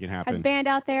 We can make it happen. A band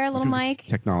out there, little Mike.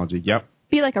 Technology, yep.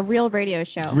 Be like a real radio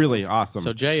show. Really awesome.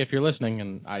 So, Jay, if you're listening,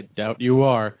 and I doubt you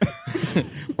are,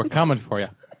 we're coming for you.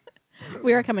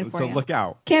 We are coming for you. So look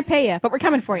out. Can't pay you, but we're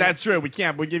coming for you. That's true. We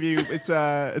can't. We'll give you. It's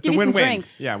a win-win. Drinks.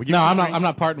 Yeah. We give I'm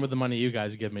not parting with the money you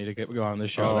guys give me to go on this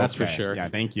show. That's for sure. Yeah.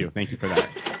 Thank you for that.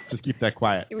 Just keep that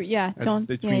quiet. Yeah. Don't.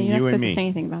 Between you and me. Say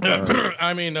anything about that.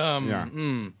 I mean,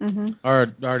 our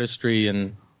artistry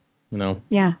and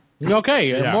Yeah.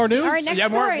 Okay. More news. All right. Next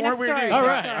story. More weird news. All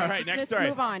right. Next Let's story.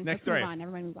 Move on. Next Let's story. Move on.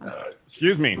 Everybody move on.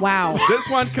 Excuse me. Wow.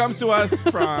 This one comes to us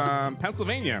from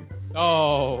Pennsylvania.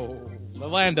 Oh. The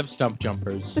land of stump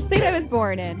jumpers. The state I was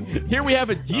born in. Here we have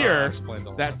a deer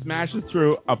that smashes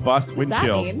through a bus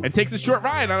windshield and takes a short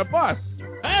ride on a bus.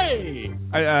 Hey!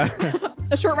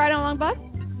 A short ride on a long bus?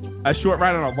 A short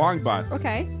ride on a long bus.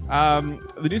 Okay.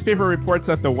 The newspaper reports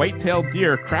that the white-tailed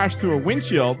deer crashed through a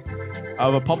windshield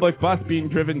of a public bus being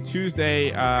driven Tuesday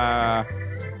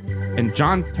in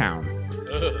Johnstown,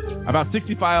 about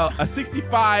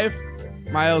 65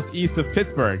 miles east of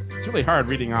Pittsburgh. It's really hard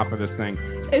reading off of this thing.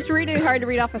 It's really hard to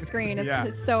read off a screen.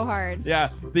 It's so hard. Yeah.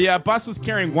 The bus was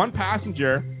carrying one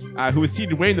passenger who was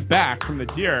seated way in the back from the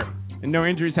deer, and no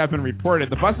injuries have been reported.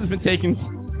 The bus has been taken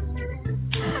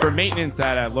for maintenance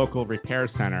at a local repair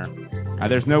center.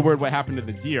 There's no word what happened to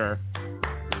the deer,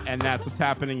 and that's what's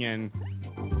happening in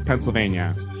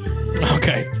Pennsylvania.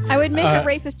 Okay. I would make a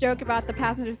racist joke about the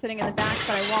passenger sitting in the back,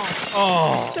 but I won't.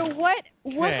 Oh. So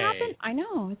what happened? I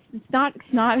know it's not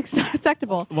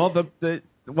acceptable. Well,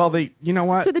 you know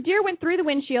what? So the deer went through the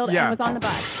windshield and was on the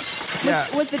bus.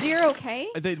 Was the deer okay?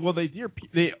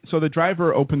 So the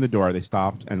driver opened the door. They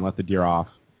stopped and let the deer off.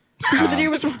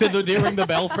 Did the deer ring the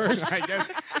bell first? I guess.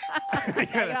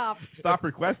 Stop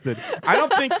requested. I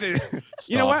don't think that.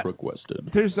 You know what? Requested.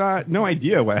 There's no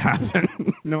idea what happened.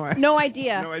 No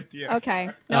idea. No idea. Okay.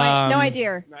 No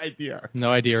idea. No idea.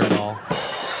 No idea at all.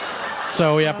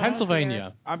 So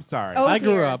Pennsylvania. Dear. I'm sorry. I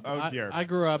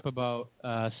grew up about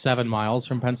 7 miles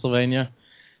from Pennsylvania,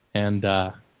 and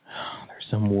there's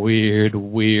some weird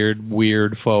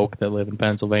folk that live in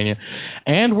Pennsylvania,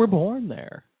 and we're born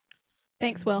there.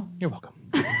 Thanks, Will. You're welcome.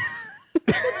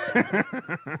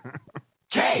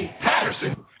 Jay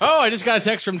Patterson. Oh, I just got a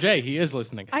text from Jay. He is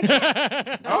listening. He is?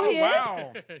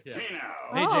 Wow. Yeah.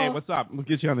 Hey, Jay, what's up? We'll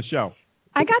get you on the show.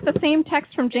 I got the same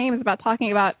text from James about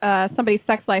talking about somebody's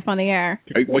sex life on the air.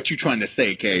 What you trying to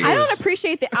say, Kay? I don't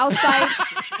appreciate the outside.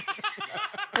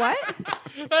 What?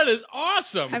 That is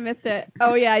awesome. I missed it.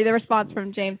 Oh, yeah, the response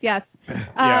from James. Yes.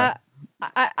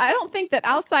 I don't think that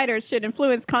outsiders should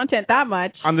influence content that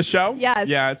much. On the show? Yes.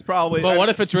 Yeah, it's probably... But what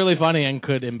if it's really funny and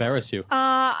could embarrass you?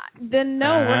 Then no,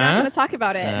 we're not going to talk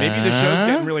about it. Maybe the show's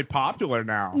getting really popular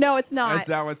now. No, it's not. Is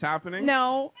that what's happening?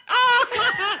 No.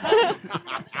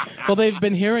 Well, they've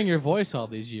been hearing your voice all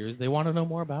these years. They want to know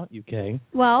more about you, Kay.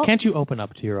 Well... Can't you open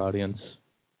up to your audience?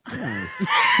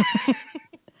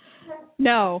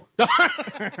 No.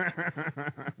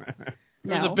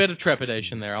 There's a bit of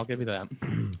trepidation there. I'll give you that.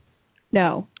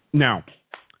 No. No.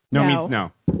 No means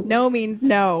no. No means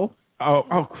no.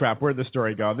 Oh crap! Where'd the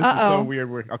story go? This is so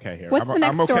weird. Okay, here. What's the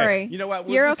next okay. story? You know what?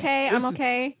 You're okay. I'm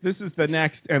okay. This is the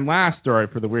next and last story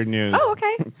for the weird news. Oh,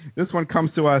 okay. This one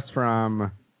comes to us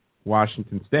from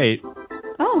Washington State.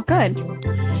 Oh, good.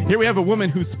 Here we have a woman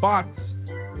who spots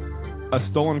a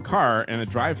stolen car in a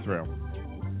drive-thru.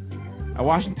 A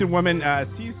Washington woman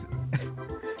sees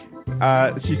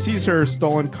her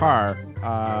stolen car.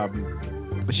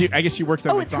 I guess she works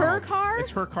at McDonald's. It's her car?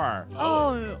 It's her car.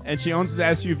 Oh. And she owns the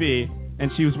SUV.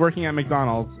 and she was working at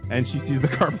McDonald's, and she sees the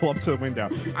car pull up to the window.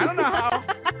 I don't know how.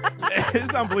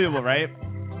 It's unbelievable, right?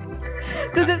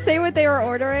 Does it say what they were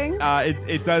ordering?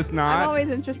 It does not. I'm always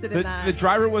interested in that. The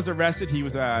driver was arrested. He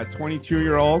was a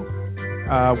 22-year-old.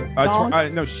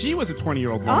 No, she was a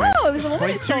 20-year-old woman. Oh, it was a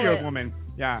woman. 22-year-old woman.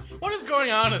 Yeah. What is going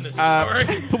on in this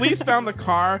story? Police found the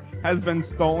car has been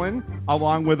stolen,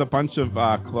 along with a bunch of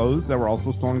clothes that were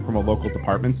also stolen from a local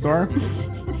department store.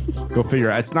 Go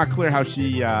figure. It's not clear how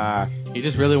she. He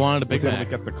just really wanted a Big Mac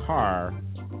to get the car.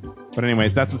 But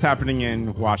anyways, that's what's happening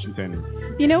in Washington.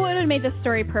 You know what would have made this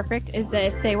story perfect is that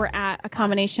if they were at a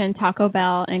combination Taco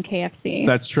Bell and KFC.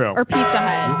 That's true. Or Pizza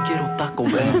Hut. Taco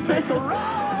Bell.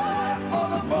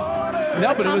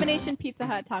 No, but combination Pizza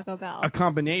Hut, Taco Bell. A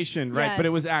combination, right? Yes. But it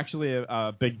was actually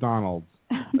a McDonald's.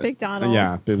 McDonald's.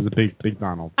 Yeah, it was a big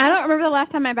McDonald's. I don't remember the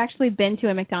last time I've actually been to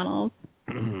a McDonald's.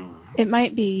 It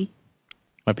might be.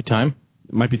 Might be time.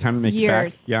 It might be time to make years.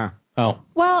 it back. Yeah. Oh.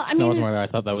 Well, I mean. That wasn't where I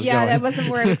thought that was going. Yeah, that wasn't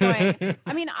where it was going.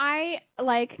 I mean, I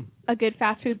like a good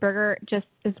fast food burger just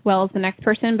as well as the next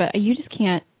person, but you just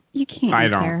can't. You can't. I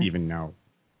don't even know.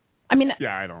 I mean.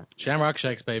 Yeah, I don't. Shamrock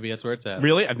Shakes, baby. That's where it's at.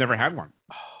 Really? I've never had one.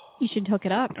 You should hook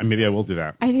it up. Maybe I will do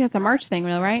that. I think that's a March thing,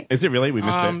 though, right? Is it really? We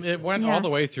missed it. It went all the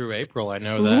way through April. I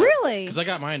know that. Really? Because I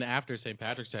got mine after St.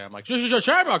 Patrick's Day. I'm like,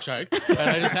 Shamrock Shake, and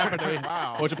I just happened to be.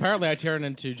 Wow. Which apparently I turned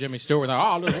into Jimmy Stewart.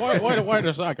 Like, wait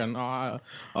a second.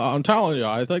 I'm telling you,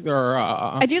 I think they're.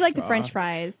 I do like the French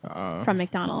fries from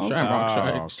McDonald's.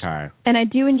 Shamrock Shakes. Okay. And I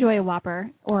do enjoy a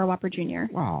Whopper or a Whopper Jr.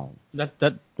 Wow. That.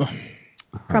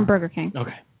 From Burger King.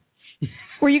 Okay.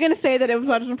 Were you going to say that it was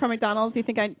from McDonald's? Do you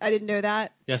think I didn't know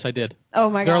that? Yes, I did.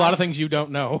 Oh, my God. There are a lot of things you don't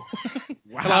know.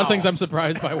 Wow. A lot of things I'm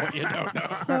surprised by what you don't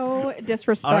know. So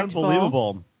disrespectful.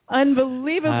 Unbelievable.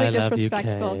 Unbelievably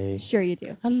disrespectful. Love you, Kay. Sure you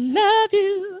do. I love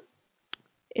you.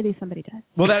 At least somebody does.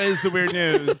 Well, that is the weird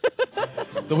news.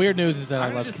 The weird news is that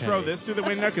I love just Kay. throw this through the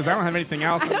window because I don't have anything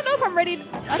else. I don't know if I'm ready.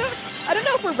 I don't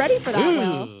know if we're ready for that,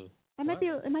 Will. It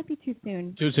might be too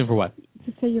soon. Too soon for what?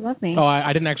 To say you love me. Oh,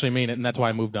 I didn't actually mean it, and that's why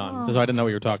I moved on. So I didn't know what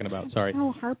you were talking about. Sorry.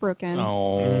 Oh, heartbroken. Oh.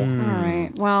 All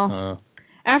right. Well,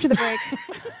 after the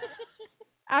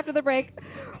break,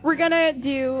 we're gonna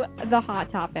do the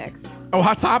hot topics. Oh,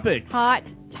 hot topics. Hot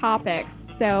topics.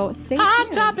 So stay Hot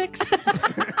tuned. topics.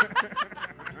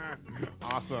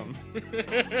 Awesome.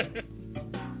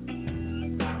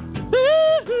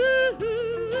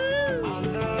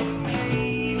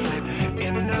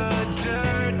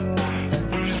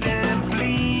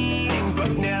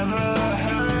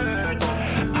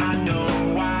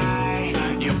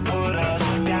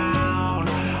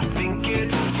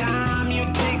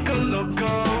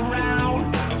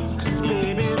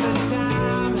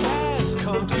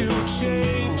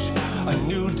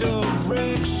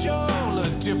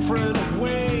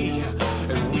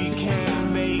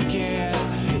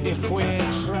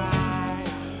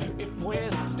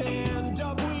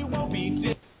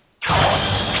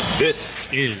 This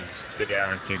is the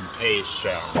TD&KS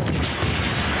Show.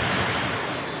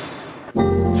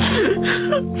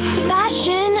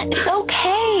 Sebastian, it's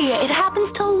okay. It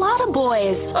happens to a lot of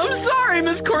boys. I'm sorry,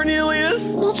 Miss Cornelius.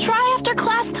 We'll try after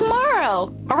class tomorrow.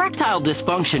 Erectile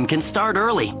dysfunction can start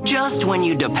early, just when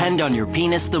you depend on your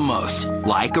penis the most.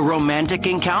 Like a romantic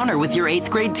encounter with your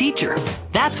 8th grade teacher.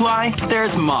 That's why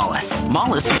there's Mollis.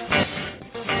 Mollis.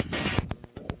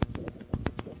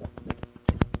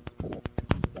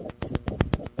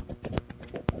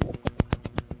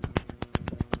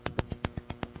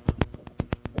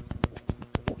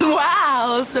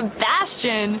 Wow,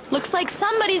 Sebastian. Looks like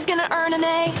somebody's going to earn an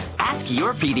A. Ask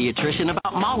your pediatrician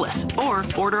about Mollis, or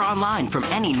order online from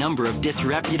any number of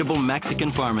disreputable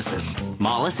Mexican pharmacists.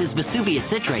 Mollis is Vesuvius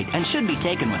citrate and should be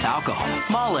taken with alcohol.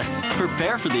 Mollis,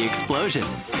 prepare for the explosion.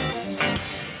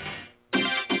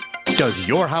 Does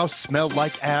your house smell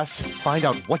like ass? Find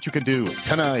out what you can do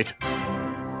tonight.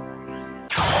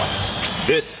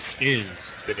 This is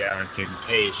the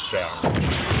TD&KS Show.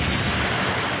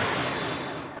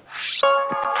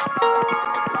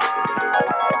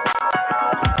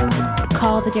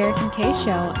 Call the Dereck and Kay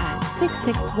Show at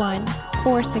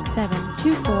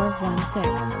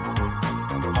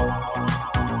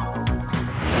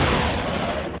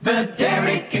 661-467-2416. The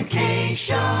Dereck and Kay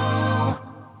Show.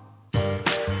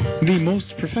 The most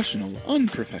professional,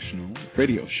 unprofessional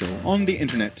radio show on the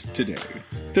internet today.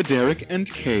 The Dereck and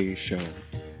Kay Show.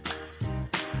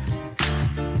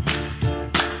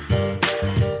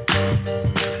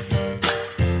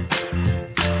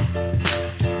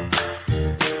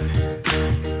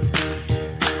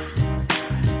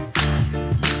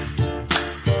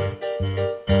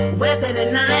 Whipping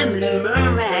and I'm in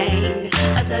meringue.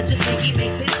 I thought you think he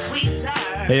makes it sweet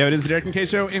sour. Hey, it is the Dereck and Kay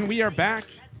Show, and we are back.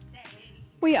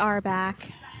 We are back.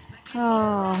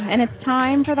 Oh, and it's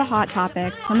time for the Hot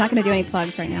Topics. I'm not going to do any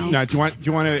plugs right now. No, do you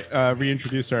want to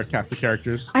reintroduce our cast of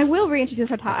characters? I will reintroduce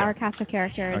our cast of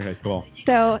characters. Okay, cool.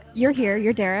 So, you're here.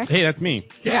 You're Derek. Hey, that's me.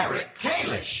 Derek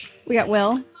Kalish. We got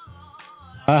Will.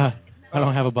 I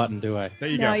don't have a button, do I? There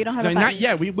you go. No, you don't have a button. Not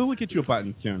yet. We will get you a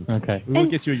button soon. Okay. We will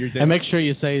get you your... And make sure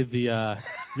you say the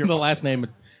last name at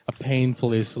a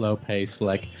painfully slow pace,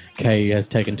 like Kay has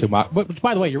taken too much. But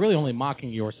by the way, you're really only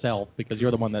mocking yourself because you're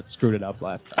the one that screwed it up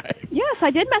last time. Yes, I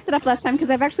did mess it up last time because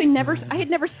I've actually I had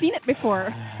never seen it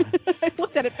before. I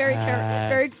looked at it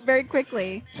very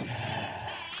quickly.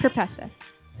 Perpestus.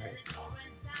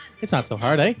 It's not so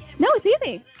hard, eh? No, it's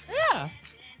easy. Yeah.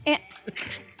 And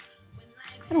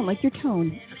I don't like your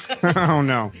tone. Oh,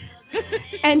 no.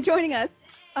 And joining us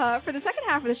for the second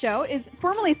half of the show is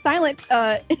formerly silent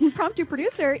impromptu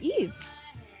producer, Eve.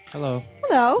 Hello.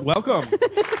 Hello. Welcome.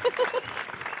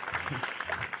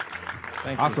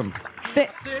 Thank awesome.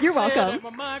 You're welcome. My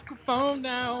microphone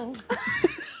now.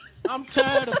 I'm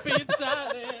tired of being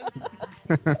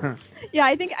silent. Yeah,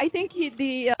 I think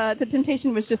the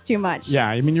temptation was just too much. Yeah,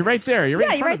 I mean, you're right there. You're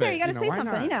right in front of it. You got to say why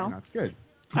something, not? It's good.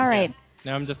 All right.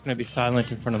 Now I'm just going to be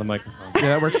silent in front of the microphone. Yeah,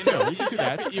 that works too. You can do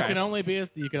that. Okay. You can only be at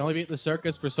the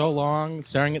circus for so long,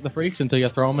 staring at the freaks until you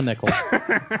throw them a nickel.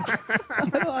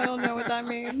 I don't know what that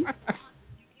means.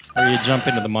 Or you jump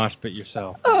into the mosh pit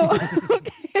yourself. Oh,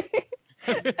 okay.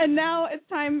 And now it's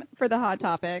time for the Hot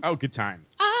Topic. Oh, good time.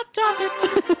 Hot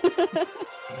Topic.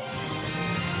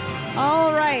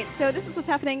 All right. So this is what's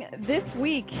happening this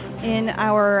week in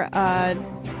our, our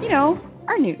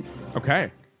news.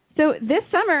 Okay. So this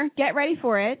summer, get ready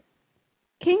for it.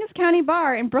 Kings County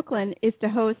Bar in Brooklyn is to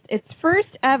host its first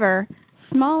ever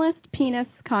smallest penis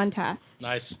contest.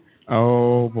 Nice.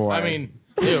 Oh, boy. I mean,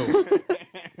 ew.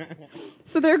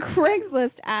 So their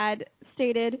Craigslist ad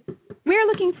stated, "We are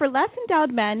looking for less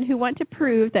endowed men who want to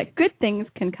prove that good things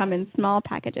can come in small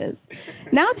packages.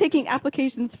 Now taking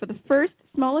applications for the first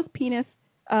smallest penis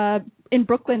in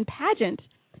Brooklyn pageant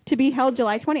to be held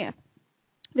July 20th.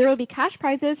 There will be cash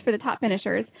prizes for the top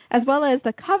finishers, as well as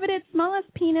the coveted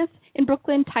smallest penis in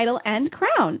Brooklyn title and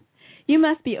crown. You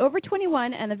must be over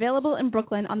 21 and available in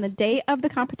Brooklyn on the day of the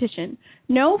competition.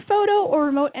 No photo or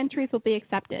remote entries will be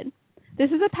accepted. This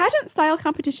is a pageant-style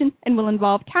competition and will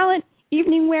involve talent,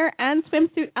 evening wear, and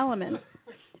swimsuit elements.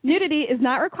 Nudity is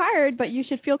not required, but you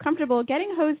should feel comfortable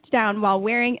getting hosed down while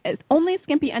wearing only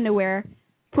skimpy underwear.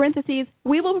 Parentheses,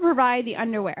 we will provide the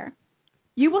underwear.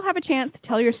 You will have a chance to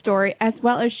tell your story as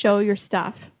well as show your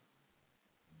stuff."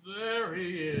 There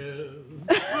he is,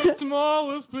 the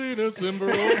smallest penis in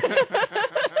Brooklyn.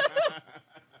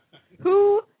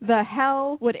 Who the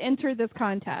hell would enter this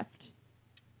contest?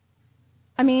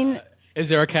 I mean... is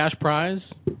there a cash prize?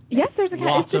 Yes, there's a cash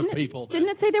prize. Lots of people. Didn't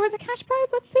it say there was a cash prize?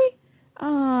 Let's see.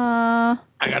 I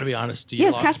got to be honest.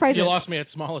 Cash prizes. You lost me at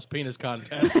smallest penis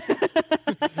contest.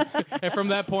 And from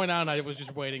that point on, I was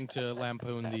just waiting to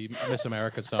lampoon the Miss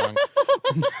America song.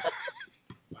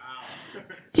 Wow.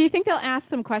 Do you think they'll ask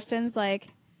some questions like,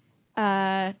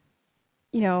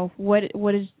 what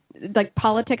is, like,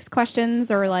 politics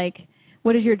questions, or like,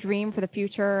 what is your dream for the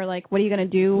future, or like, what are you going to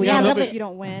do if you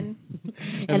don't win?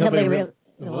 And they'll be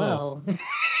whoa.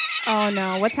 Oh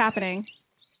no, what's happening?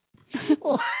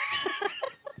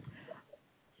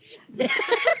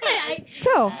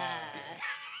 So.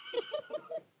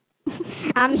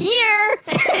 I'm here.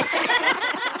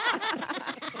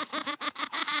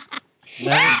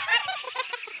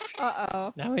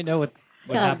 Uh-oh. Now we know what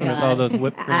happened with all those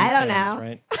whipped cream I don't cans, know.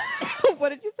 right? What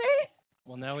did you say?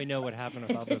 Well, now we know what happened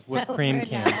with all those whipped cream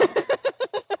cans.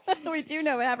 We do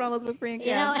know what happened on those whipped cream cans.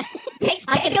 You know,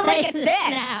 I feel like it's this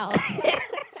now.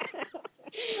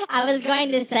 I was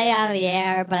going to say on the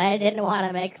air, but I didn't want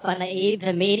to make fun of Eve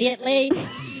immediately.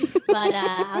 But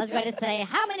I was going to say,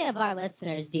 how many of our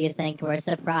listeners do you think were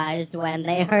surprised when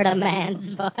they heard a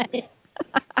man's voice?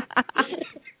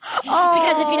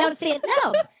 Because if you don't see it,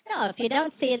 if you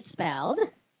don't see it spelled,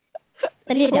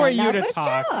 then you Who are don't know you to for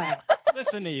talk? sure.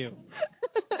 Listen to you.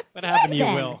 What happened to you,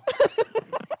 Will?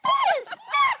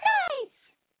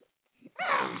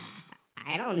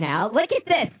 I don't know. Look at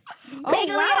this. Oh,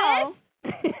 wow.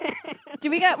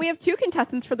 We have two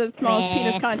contestants for the smallest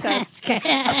penis contest.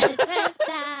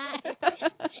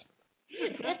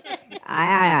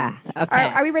 Okay.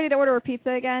 Are we ready to order a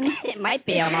pizza again? It might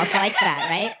be almost like that,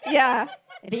 right? Yeah.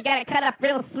 If you got to cut up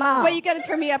real small. Well, you got to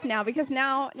turn me up now, because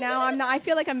now I'm not. I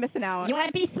feel like I'm missing out. You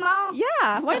want to be small?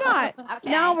 Yeah. Why not? Okay.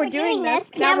 Now we're doing this.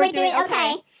 Now we're doing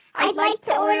okay. I'd like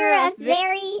to order a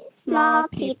very small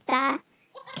pizza.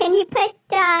 Can you put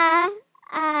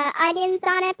a onions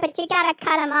on it, but you gotta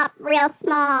cut them up real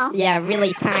small. Yeah,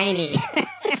 really tiny.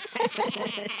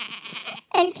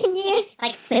 And can you...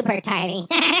 Like super tiny.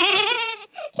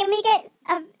 Can we get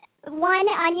one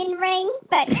onion ring,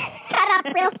 but cut up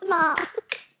real small?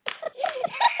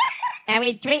 And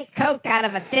we drink Coke out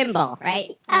of a thimble,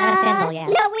 right? Out of a thimble, yeah.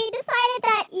 No, we decided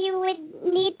that you would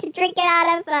need to drink it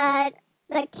out of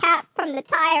the cap from the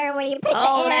tire where you put the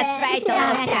air in. That's right.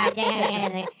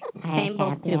 Yeah.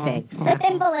 Thimble's too big. The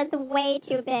thimble is way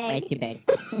too big. Way too big.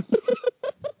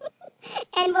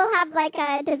 And we'll have like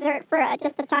a dessert for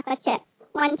just a chocolate chip.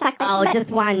 One chocolate chip. Oh,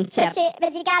 just one chip.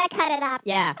 But you gotta cut it up.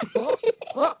 Yeah.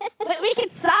 We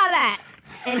could saw that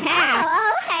in half.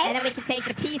 Oh, okay. And then we could take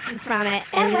the pieces from it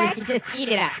and we could just eat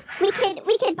it up. We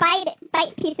could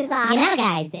bite pieces off. You know,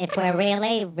 guys, if we're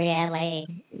really, really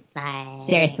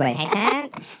seriously,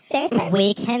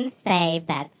 we can save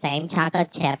that same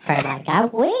chocolate chip for like a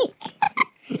week.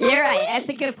 You're right. That's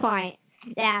a good point.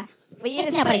 Yeah.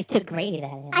 Nobody's too greedy at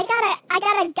it. I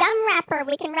got a gum wrapper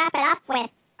we can wrap it up with.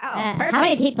 How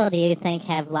many people do you think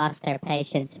have lost their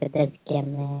patience with this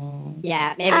gimmick?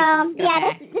 Yeah, maybe.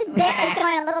 Yeah, this bit is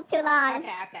going a little too long.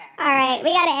 Okay. All right, we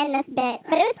got to end this bit.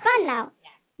 But it was fun, though.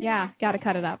 Yeah, got to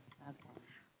cut it up. Okay.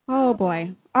 Oh,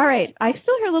 boy. All right, I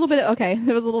still hear a little bit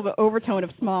there was a little bit overtone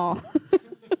of small.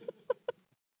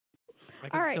 I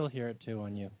can still hear it, too,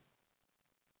 on you.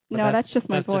 But no, that's just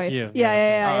my voice. Just you.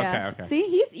 Yeah. Okay. See,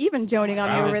 he's even joning on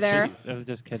me over there. I was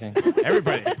just kidding.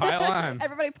 Everybody, pile on.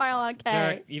 Everybody pile on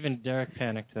K. Derek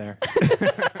panicked there.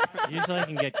 Usually I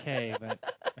can get K, but...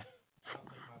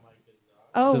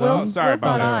 Oh, sorry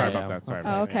about that. Sorry about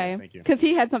that. Okay. Thank you. Because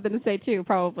he had something to say, too,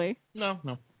 probably. No.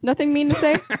 Nothing mean to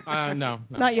say? No.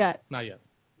 Not yet? Not yet.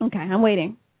 Okay, I'm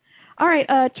waiting. All right,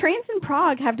 trains in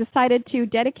Prague have decided to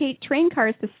dedicate train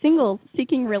cars to singles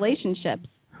seeking relationships.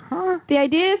 Huh? The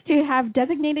idea is to have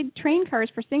designated train cars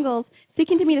for singles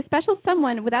seeking to meet a special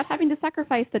someone without having to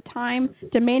sacrifice the time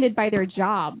demanded by their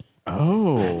jobs.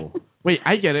 Oh. Wait,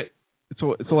 I get it.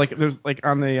 So like there's like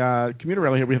on the commuter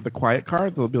rail here we have the quiet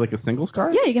car. There'll be like a singles car.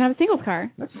 Yeah, you can have a singles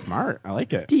car. That's smart. I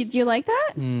like it. Do you like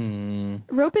that?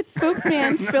 Ropit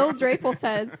spokesman Phil Drapel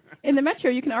says, "In the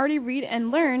metro, you can already read and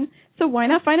learn. So why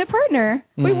not find a partner?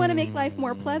 We want to make life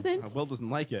more pleasant. Will doesn't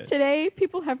like it. Today,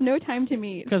 people have no time to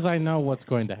meet. Because I know what's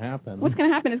going to happen. What's going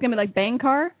to happen is going to be like bang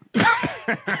car,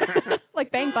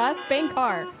 like bang bus, bang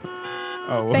car."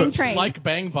 Oh, bang train. Like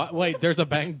bang bus. Wait, there's a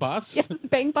bang bus? Yes,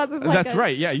 bang bus is like That's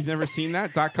right. Yeah, you've never seen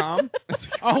that? .com?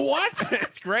 Oh, what?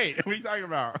 It's great. What are you talking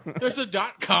about? There's a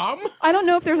 .com? I don't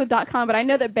know if there's a .com, but I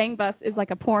know that bang bus is like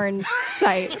a porn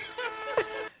site.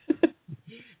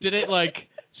 Did it like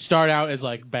start out as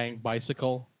like bang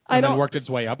bicycle? And then worked its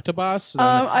way up to bus. I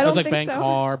don't think so. It was like bang so.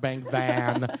 car, bang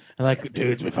van, and like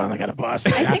dudes, we finally got a bus.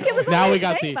 I think it was now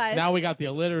we got the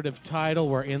alliterative title.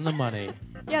 We're in the money.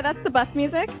 Yeah, that's the bus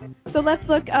music. So let's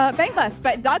look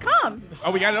bangbus.com.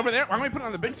 Oh, we got it over there. Why don't we put it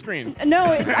on the big screen? No,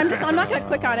 I'm not going to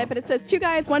click on it, but it says 2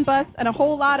 guys, 1 bus, and a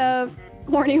whole lot of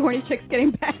horny chicks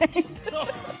getting banged.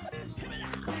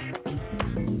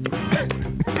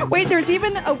 Wait, there's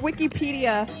even a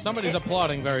Wikipedia. Somebody's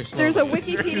applauding very slowly. There's a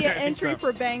Wikipedia entry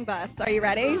for Bang Bus. Are you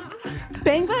ready?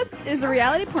 Bang Bus is a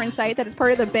reality porn site that is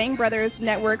part of the Bang Brothers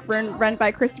network run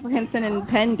by Christopher Henson and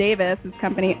Penn Davis'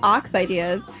 company, Ox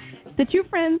Ideas. The 2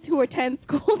 friends who attend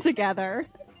school together,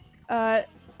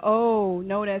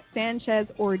 known as Sanchez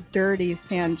or Dirty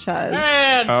Sanchez.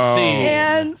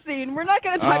 And scene. We're not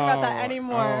going to talk about that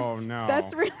anymore. Oh, no.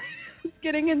 That's really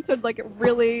getting into like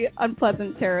really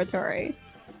unpleasant territory.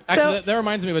 Actually, that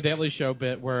reminds me of a Daily Show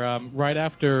bit where right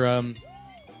after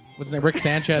what's his name, Rick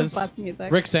Sanchez. Bus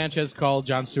music. Rick Sanchez called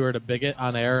Jon Stewart a bigot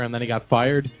on air, and then he got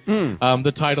fired.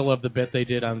 The title of the bit they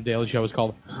did on the Daily Show was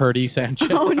called "Hurdy Sanchez."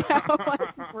 Oh no,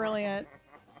 that's brilliant.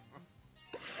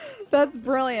 That's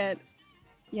brilliant.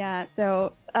 Yeah.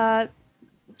 So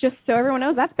just so everyone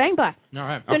knows, that's Bang Bus. All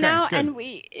right. So now, good. And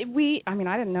we, I mean,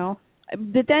 I didn't know.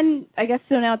 But then, I guess,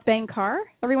 so now it's Bang Car?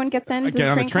 Everyone gets in? Get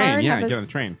on the train, yeah, get on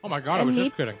the train. Oh, my God, I was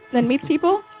just kidding. Then meets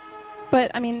people?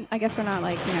 But, I mean, I guess they're not,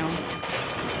 like,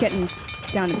 getting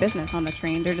down to business on the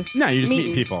train. They're just No, you just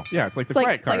meet people. Yeah, it's like the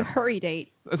quiet car. It's like a hurry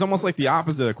date. It's almost like the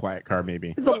opposite of quiet car,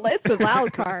 maybe. It's a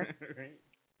loud car.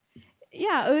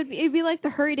 Yeah, it'd be like the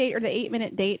hurry date or the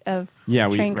 8-minute date of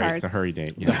train cars. The hurry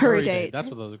date. Yeah. The hurry date. That's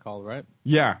what those are called, right?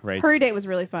 Yeah, right. Hurry date was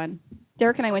really fun.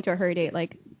 Derek and I went to a hurry date,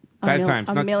 like, a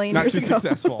million not years too ago.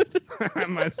 Successful.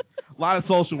 A lot of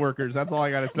social workers. That's all I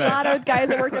got to say. A lot of guys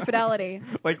that work at Fidelity.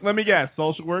 Like, let me guess,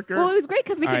 social worker. Well, it was great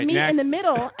because we could meet in the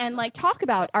middle and like talk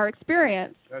about our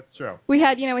experience. That's true. We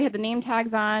had the name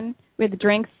tags on, we had the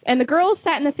drinks, and the girls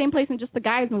sat in the same place and just the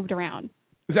guys moved around.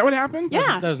 Is that what happened?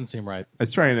 Yeah. Doesn't seem right. I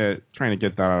was trying to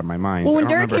get that out of my mind. Well, when I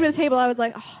don't Derek came remember. to the table, I was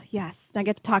like, oh, yes, I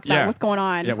get to talk about what's going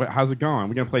on. Yeah, how's it going?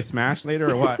 We going to play Smash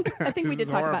later or what? I think we did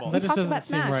talk about That just doesn't seem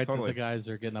Smash. right that the guys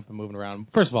are getting up and moving around.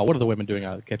 First of all, what are the women doing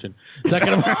out of the kitchen?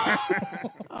 Second of all...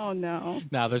 Oh, no.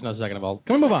 No, there's no second of all.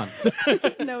 Can we move on?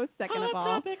 No second of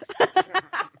all.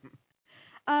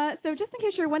 So just in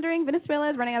case you're wondering, Venezuela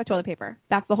is running out of toilet paper.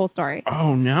 That's the whole story.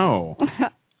 Oh, no.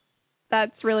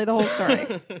 That's really the whole story.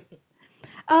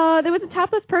 There was a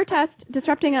topless protest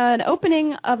disrupting an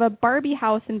opening of a Barbie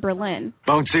house in Berlin.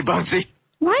 Bouncy, bouncy.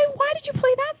 Why did you play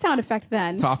that sound effect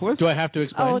then? Topless? Do I have to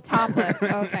explain? Oh, topless.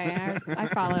 Okay, I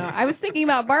follow. I was thinking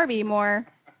about Barbie more.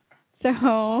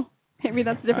 So maybe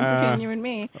that's the difference between you and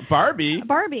me. Barbie?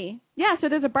 Barbie. Yeah, so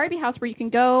there's a Barbie house where you can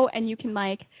go and you can,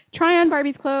 like, try on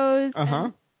Barbie's clothes.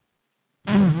 Uh-huh.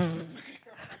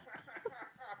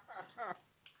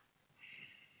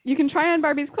 You can try on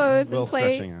Barbie's clothes Will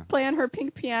and play on her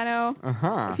pink piano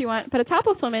Uh-huh. if you want. But a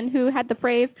topless woman who had the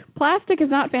phrase, "Plastic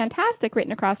is not fantastic,"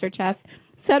 written across her chest,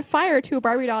 set fire to a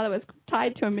Barbie doll that was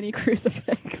tied to a mini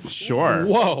crucifix. Sure.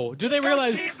 Whoa. Do they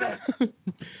realize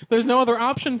there's no other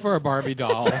option for a Barbie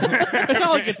doll? It's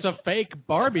not like it's a fake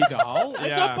Barbie doll.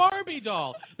 It's a Barbie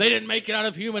doll. They didn't make it out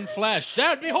of human flesh.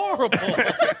 That'd be horrible.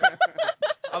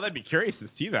 Oh, I'd be curious to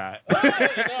see that. No.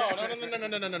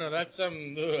 That's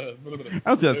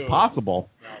How's that possible?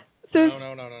 So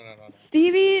No.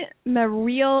 Stevie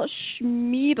Mariel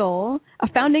Schmiedel, a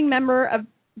founding member of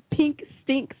Pink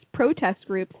Stinks protest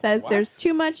group, says there's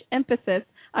too much emphasis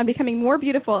on becoming more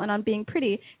beautiful and on being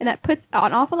pretty, and that puts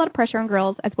an awful lot of pressure on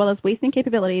girls as well as wasting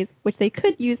capabilities, which they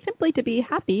could use simply to be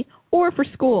happy or for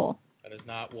school. That is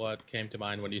not what came to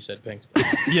mind when you said pink.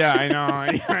 Yeah, I know.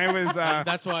 I was.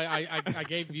 That's why I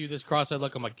gave you this cross-eyed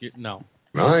look. I'm like, no.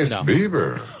 Nice No.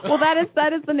 beaver. Well, that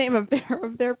is the name of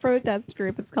their protest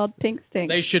group. It's called Pink Stink.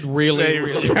 They should really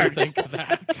think of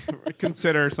that.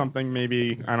 Consider something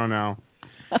maybe, I don't know.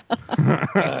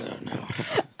 I don't know.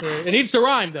 It needs to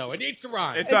rhyme, though. It needs to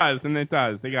rhyme. It does, and it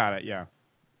does. They got it, yeah.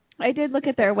 I did look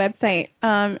at their website,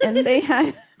 and they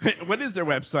had... What is their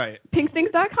website?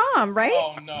 Pinkstinks.com, right?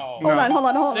 Oh, no. Hold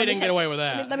on. They didn't get away with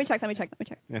that. Let me check.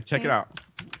 Yeah, check it out.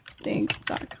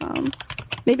 Pinkstinks.com.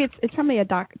 Maybe it's probably a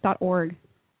 .org.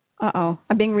 Uh-oh.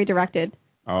 I'm being redirected.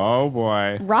 Oh,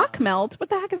 boy. Rock melt? What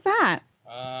the heck is that?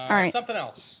 All right. Something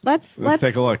else. Let's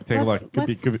take a look.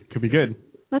 Could be good.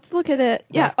 Let's look at it.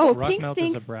 Yeah. Rock Pink Melt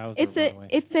Stinks. is a browser,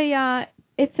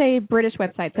 It's a British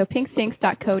website. So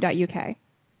pinkstinks.co.uk.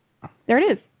 There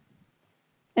it is.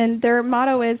 And their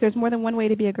motto is, "There's more than one way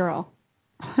to be a girl."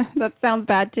 That sounds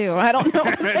bad too. I don't know.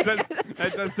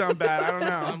 that does sound bad. I don't know.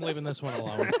 I'm leaving this one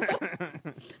alone.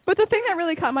 But the thing that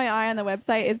really caught my eye on the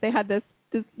website is they had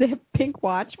they have Pink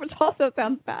Watch, which also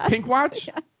sounds bad. Pink Watch?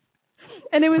 Yeah.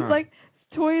 And it was like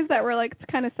toys that were like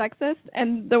kind of sexist.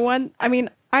 And the one, I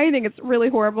think it's really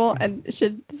horrible and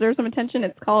should deserve some attention.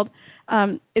 It's called,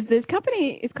 this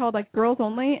company is called like Girls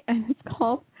Only, and it's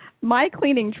called My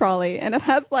Cleaning Trolley. And it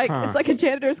has like, it's like a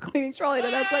janitor's cleaning trolley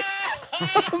that has like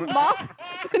a mop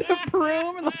and a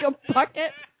broom and like a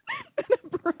bucket and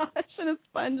a brush and a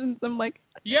sponge and some like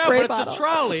spray bottle. It's a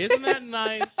trolley. Isn't that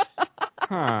nice?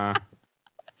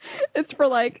 It's for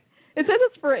like, it says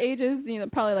it's for ages,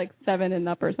 probably like 7 and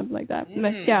up or something like that.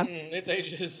 Yeah. It's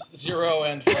ages 0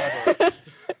 and forever.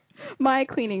 My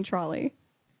Cleaning Trolley.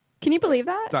 Can you believe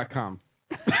that? .com.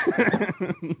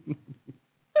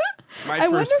 My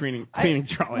first cleaning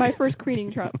trolley. My first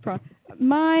cleaning trolley.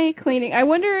 My cleaning. I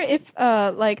wonder if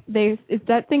if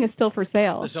that thing is still for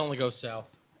sale. This only goes south.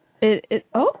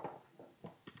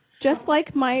 Just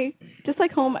like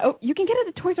home. Oh, you can get it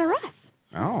at Toys R Us.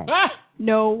 Oh.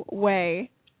 No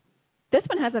way. This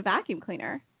one has a vacuum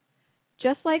cleaner.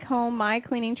 Just like home, My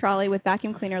Cleaning Trolley with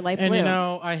vacuum cleaner light blue. And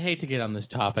I hate to get on this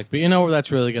topic, but where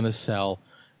that's really going to sell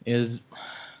is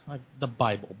like the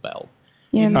Bible Belt.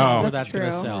 That's true.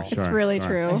 Gonna sell. It's really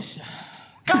true.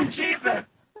 Come Jesus!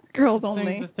 Girls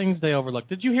only. The things they overlook.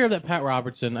 Did you hear that Pat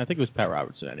Robertson, I think it was Pat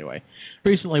Robertson anyway,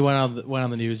 recently went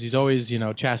on the news. He's always,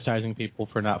 chastising people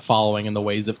for not following in the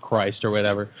ways of Christ or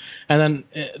whatever. And then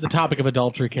the topic of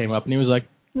adultery came up, and he was like,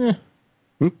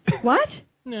 What?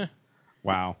 Yeah.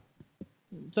 Wow.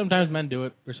 Sometimes men do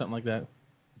it or something like that.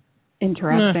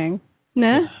 Interesting.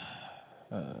 Nah.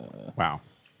 Wow.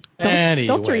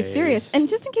 Adultery is serious. And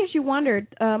just in case you wondered,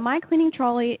 My Cleaning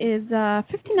Trolley is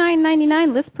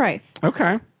 $59.99 list price.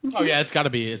 Okay. Oh yeah, it's got to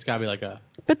be like a.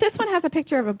 But this one has a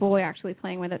picture of a boy actually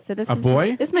playing with it. So this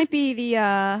boy? This might be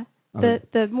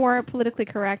the more politically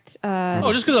correct.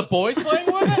 Just because a boy's playing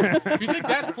with it? You think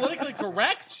that's politically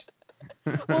correct?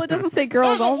 Well, it doesn't say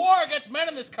girls only. There's a war against men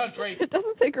in this country. It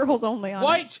doesn't say girls only on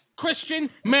White Christian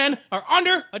men are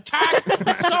under attack. So is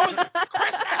Christmas.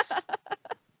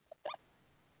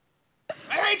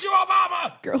 I hate you,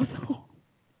 Obama. Girls.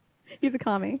 He's a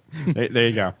commie. There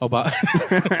you go. Obama.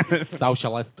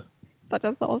 Socialist. Such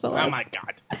a socialist. Oh my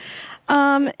God.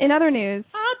 In other news.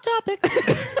 Hot topic.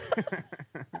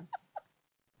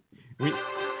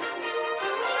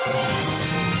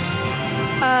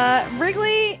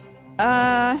 Wrigley.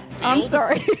 I'm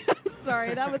sorry.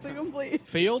 Sorry, that was a complete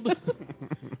Field.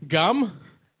 Gum.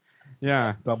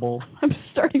 Yeah, double. I'm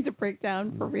starting to break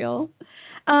down for real.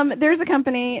 There's a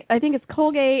company, I think it's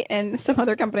Colgate and some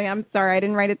other company, I'm sorry, I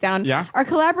didn't write it down, are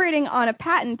collaborating on a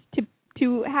patent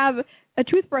to have a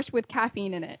toothbrush with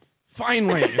caffeine in it.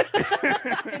 Finally.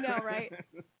 I know, right?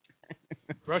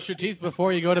 Brush your teeth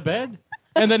before you go to bed,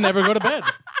 and then never go to bed.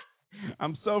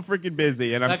 I'm so freaking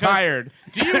busy, and I'm tired.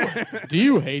 Do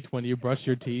you hate when you brush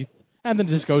your teeth and then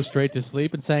just go straight to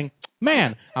sleep and saying,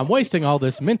 man, I'm wasting all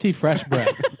this minty fresh breath?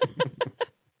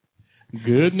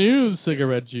 Good news,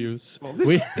 cigarette juice.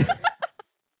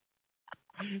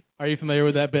 Are you familiar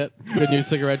with that bit? Good news,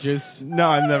 cigarette juice? No,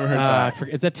 I've never heard that.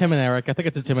 It's a Tim and Eric. I think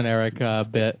it's a Tim and Eric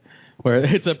bit where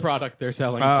it's a product they're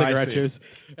selling, cigarette juice.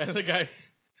 And the guy,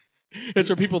 it's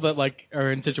for people that like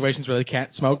are in situations where they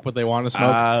can't smoke but they want to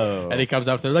smoke. Oh. And he comes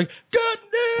up there like, good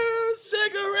news,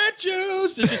 cigarette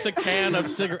juice. It's just a can of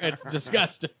cigarette. It's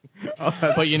disgusting.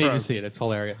 But you need to see it. It's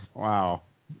hilarious. Wow.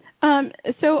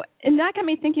 So, and that got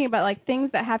me thinking about like things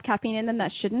that have caffeine in them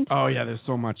that shouldn't. Oh yeah, there's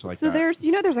so much like that. So there's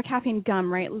a caffeine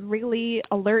gum, right? Really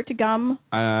Alert gum.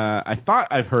 I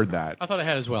thought I've heard that. I thought I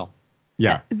had as well.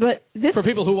 Yeah. But this for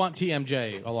people who want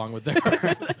TMJ along with their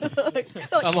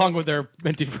along with their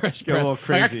minty fresh get a little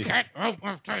crazy.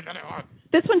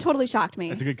 This one totally shocked me.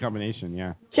 That's a good combination,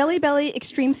 yeah. Jelly Belly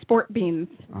Extreme Sport Beans.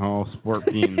 Oh, sport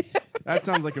beans. That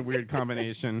sounds like a weird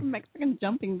combination. Mexican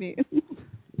jumping beans.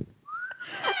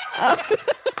 I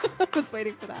was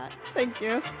waiting for that. Thank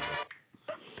you.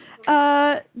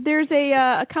 There's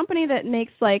a company that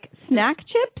makes like snack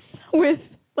chips with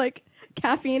like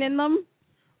caffeine in them.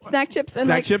 Snack chips and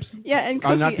snack chips? Yeah, and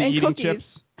cookies. Not the and eating cookies. chips.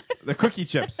 The cookie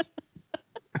chips.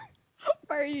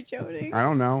 Why are you joking? I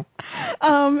don't know.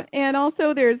 And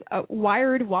also there's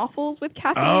wired waffles with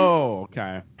caffeine. Oh,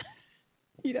 okay.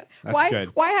 You know, that's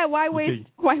good. Why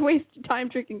waste time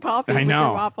drinking coffee with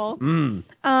your waffle? Mm.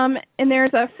 And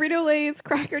there's a Frito-Lay's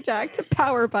Cracker Jack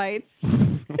Power Bites.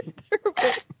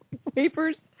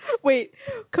 Wafers. Wait,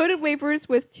 coated wafers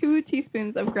with 2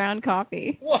 teaspoons of ground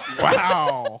coffee.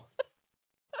 Wow.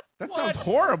 That sounds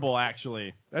horrible,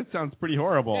 actually. That sounds pretty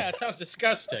horrible. Yeah, it sounds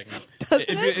disgusting.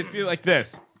 It'd be like this.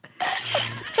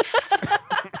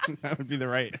 That would be the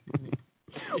right.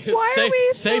 Why are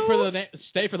we stay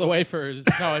for the wafers?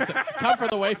 No, it's come for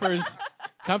the wafers.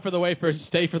 Come for the wafers.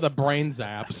 Stay for the brain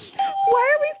zaps. Why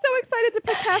are we so excited to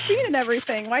put caffeine in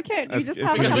everything? Why can't we just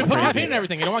have because we put caffeine in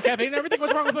everything. You don't want caffeine in everything?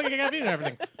 What's wrong with putting caffeine in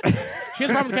everything? She has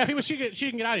a problem with caffeine, but she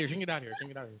can get out of here. She can get out of here. She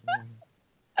can get out of here.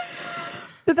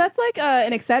 So that's like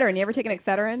an Excedrin. You ever take an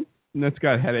Excedrin? That's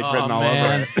got headache written all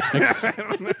over it.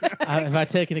 If I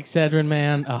take an Excedrin,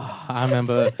 man, I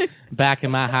remember back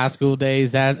in my high school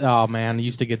days, I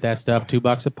used to get that stuff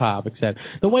 $2 a pop. Excedrin.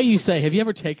 The way you say, have you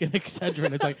ever taken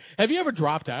Excedrin? It's like, have you ever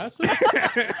dropped acid?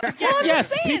 Yes,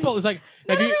 people. It's like,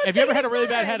 have you ever had a really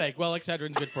bad headache? Well,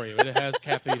 Excedrin's good for you. It has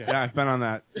caffeine in it. Yeah, I've been on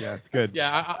that. Yeah, it's good.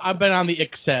 Yeah, I've been on the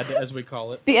Exced, as we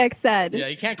call it. The Exced. Yeah,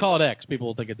 you can't call it X. People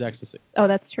will think it's ecstasy. Oh,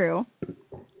 that's true.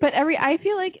 But I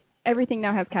feel like everything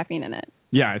now has caffeine in it.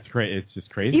 Yeah, it's great. It's just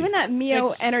crazy. Even that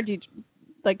Mio energy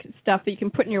like stuff that you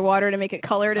can put in your water to make it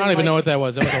colored. I don't even know what that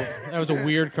was. That was a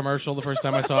weird commercial the first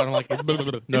time I saw it. I'm like,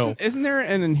 no. Isn't there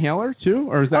an inhaler too,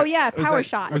 or is that? Oh yeah, Power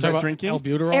Shot. Was that drinking?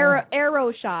 Albuterol?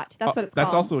 Arrow Shot. That's what it's called.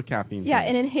 That's also a caffeine. Yeah, thing.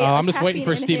 an inhaler. I'm just waiting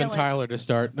for Steven Tyler to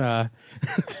start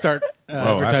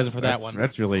advertising for that one.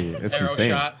 That's really Arrow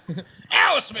insane. Shot.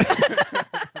 Aerosmith.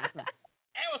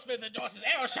 Aerosmith endorses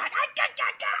Arrow Shot.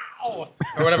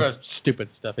 Or whatever stupid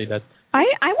stuff he does. I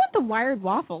want the wired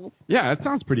waffles. Yeah, that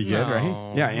sounds pretty good,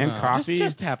 right? Yeah, and coffee.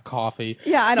 Just have coffee.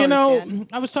 Yeah, I don't understand.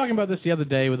 I was talking about this the other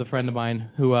day with a friend of mine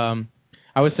who I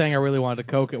was saying I really wanted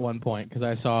a Coke at one point because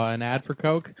I saw an ad for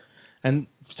Coke, and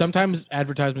sometimes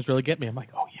advertisements really get me. I'm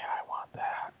like, oh yeah, I want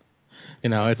that.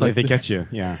 You know, it's like they get you.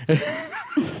 Yeah.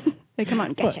 They come out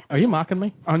and get you. Are you mocking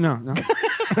me? Oh no.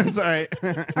 It's all right.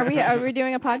 Are we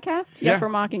doing a podcast? Yeah. Yes, we're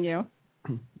mocking you.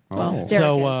 Oh.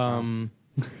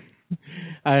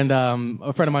 And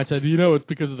a friend of mine said, it's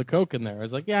because of the Coke in there. I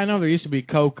was like, yeah, I know there used to be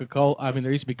Coca-Cola. I mean,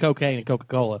 there used to be cocaine and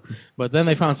Coca-Cola, but then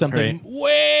they found something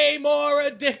way more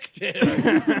addictive.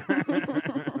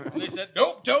 They said,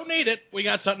 nope, don't need it. We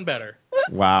got something better.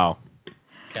 Wow.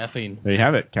 Caffeine. There you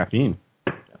have it, caffeine.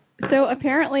 So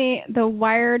apparently the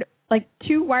wired, like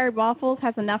 2 wired waffles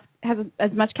has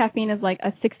as much caffeine as like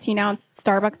a 16-ounce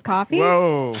Starbucks coffee.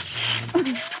 Whoa.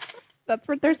 That's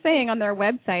what they're saying on their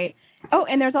website. Oh,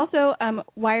 and there's also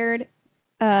wired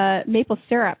maple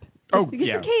syrup. Oh, just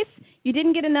yeah. in case you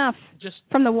didn't get enough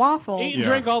from the waffle. Eat and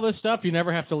drink all this stuff, you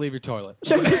never have to leave your toilet.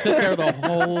 You can sit there the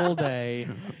whole day.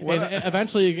 And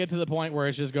eventually you get to the point where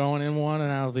it's just going in one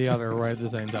and out the other right at the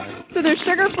same time. So they're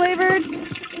sugar flavored,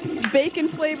 bacon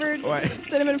flavored,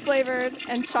 cinnamon flavored,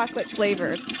 and chocolate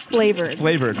flavored.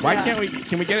 Why can't we?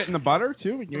 Can we get it in the butter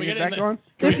too? Can we get that going?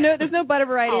 There's no butter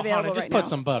variety available just right now. put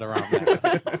some butter on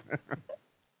that.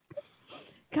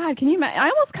 God, can you imagine? I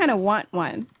almost kind of want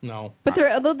one. No. But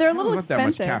they're a little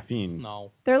expensive. That much caffeine.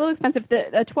 No. They're a little expensive.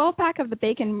 A 12-pack of the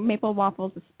bacon maple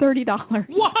waffles is $30.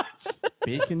 What?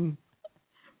 Bacon?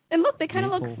 And look, they kind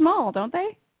of look small, don't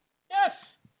they? Yes.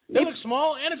 They look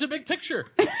small, and it's a big picture.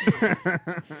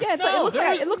 Yeah,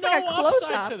 it looks like a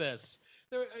close-up to this.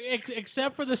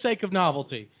 Except for the sake of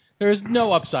novelty. There is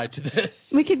no upside to this.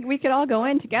 We could all go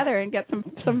in together and get some.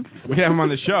 We could have them on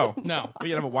the show. No. We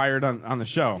could have a wired on the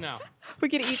show. No. We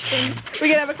could eat things. We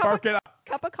could have a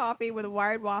cup of coffee with a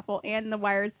wired waffle and the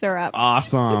wired syrup.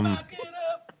 Awesome.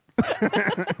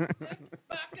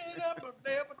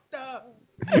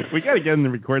 We got to get him to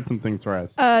record some things for us.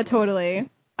 Totally.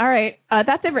 All right.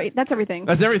 That's everything. That's everything.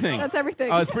 That's everything.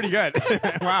 Oh, it's pretty good.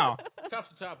 Wow. Tough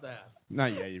to top that. No,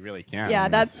 yeah, you really can't. Yeah,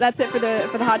 that's it for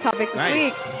the hot topics this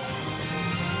week.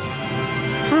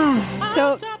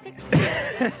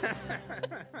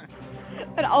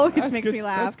 It always makes me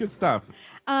laugh. That's good stuff.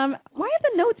 Why have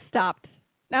the notes stopped?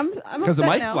 I'm because the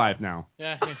mic's live now.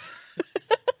 Yeah.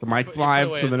 The mic's live,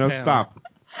 so the notes stop.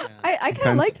 Yeah. I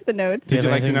kind of liked the notes. Did you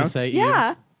like the notes?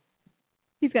 Yeah.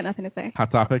 He's got nothing to say.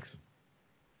 Hot topics.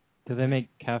 Do they make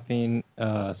caffeine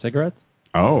cigarettes?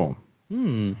 Oh.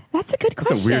 That's a good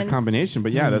question. That's a weird combination,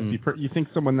 but yeah, you think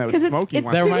someone that was smoking.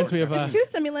 That reminds me of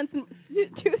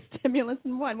two stimulants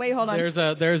in one. Wait, hold on.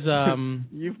 There's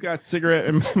You've got cigarette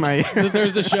in my.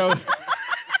 There's a show.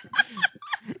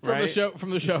 Right?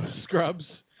 From the show Scrubs.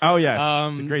 Oh yeah,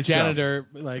 great janitor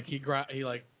show. like he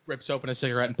rips open a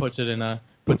cigarette and puts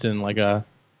in like a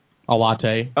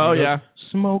latte. Oh yeah.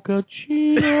 Smoke a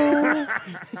Cheeto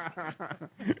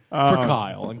for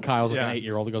Kyle, and Kyle's like an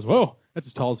 8-year-old who goes, "Whoa, that's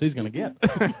as tall as he's gonna get."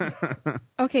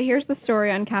 Okay, here's the story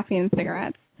on caffeine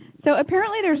cigarettes. So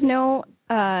apparently, there's no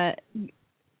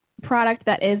product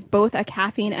that is both a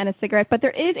caffeine and a cigarette, but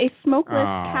there is a smokeless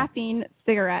caffeine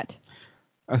cigarette.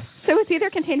 So it's either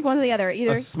contains one or the other,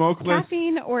 either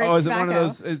caffeine or is tobacco. it one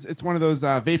of those? It's one of those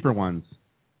vapor ones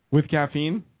with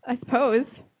caffeine. I suppose.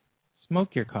 Smoke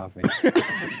your coffee.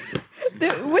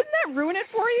 Wouldn't that ruin it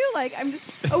for you? Like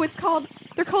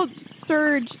they're called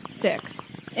Surge sticks.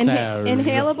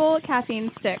 Inhalable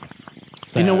caffeine sticks.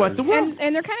 You know what? And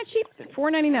they're kind of cheap,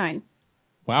 $4.99.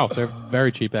 Wow, they're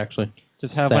very cheap actually.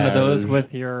 Just have one of those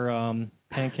with your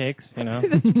pancakes, you know.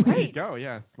 There you go.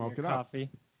 Yeah, smoke it up. Coffee.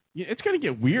 Yeah, it's going to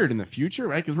get weird in the future,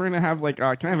 right? Because we're going to have, can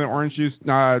I have an orange juice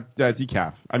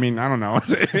decaf? I mean, I don't know.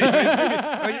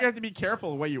 You have to be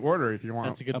careful what you order if you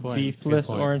want. That's a good point. Beefless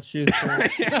orange juice.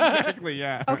 Yeah, exactly,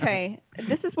 yeah. Okay,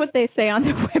 this is what they say on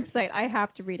the website. I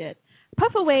have to read it.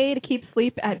 Puff away to keep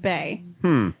sleep at bay.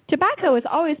 Tobacco has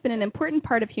always been an important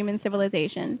part of human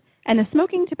civilization, and the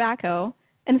smoking of tobacco,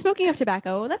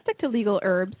 let's stick to legal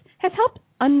herbs, has helped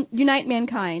unite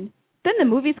mankind. Then the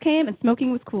movies came and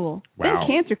smoking was cool. Wow. Then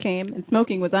cancer came and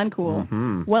smoking was uncool.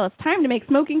 Mm-hmm. Well, it's time to make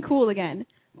smoking cool again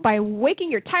by waking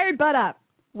your tired butt up.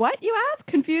 What, you ask?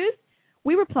 Confused?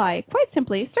 We reply, quite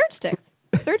simply, Surge sticks.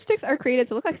 Surge sticks are created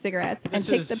to look like cigarettes and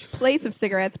take the place of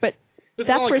cigarettes, but that's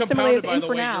where Simile is in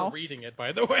for now. You're reading it,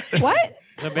 by the way. What?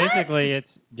 So basically, it's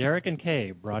Derek and Kay,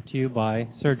 brought to you by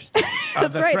Surge sticks.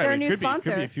 That's right. They're a new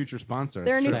sponsor. Could be a future sponsor.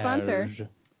 They're a new sponsor.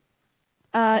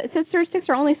 It says Surge sticks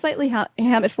are only slightly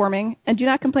habit-forming and do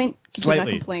not contain It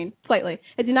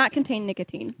do not contain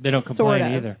nicotine. They don't complain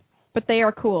either. But they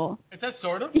are cool. It says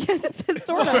sort of? Yes, it says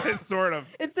sort of. Sort of.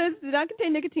 It says do not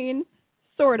contain nicotine,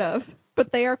 sort of.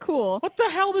 But they are cool. What the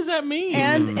hell does that mean?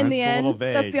 And in the end,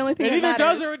 that's the only thing that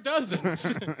matters. It either does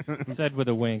or it doesn't. Said with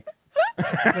a wink.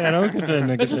 Yeah,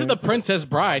 this is the Princess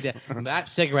Bride. That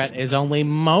cigarette is only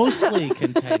mostly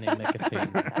containing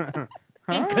nicotine.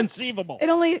 Inconceivable. It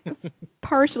only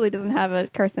partially doesn't have a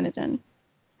carcinogen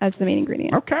as the main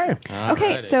ingredient. Okay.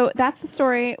 Okay, so that's the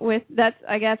story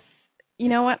I guess, you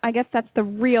know what? I guess that's the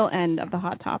real end of the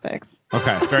Hot Topics.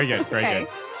 Okay, very good, very good.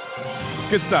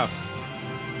 Good stuff.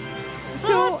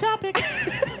 Hot Topics.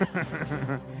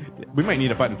 We might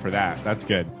need a button for that. That's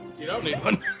good. You don't need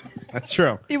one. That's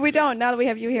true. We don't, now that we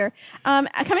have you here.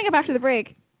 Coming up after the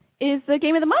break, is the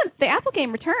game of the month. The Apple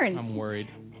game returns. I'm worried.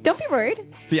 Don't be worried.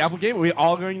 The Apple game, are we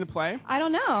all going to play? I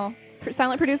don't know.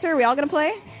 Silent producer, are we all going to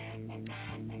play?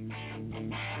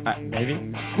 Maybe.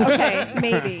 Okay,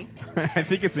 maybe. I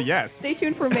think it's a yes. Stay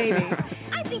tuned for maybe.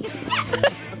 I think it's yes.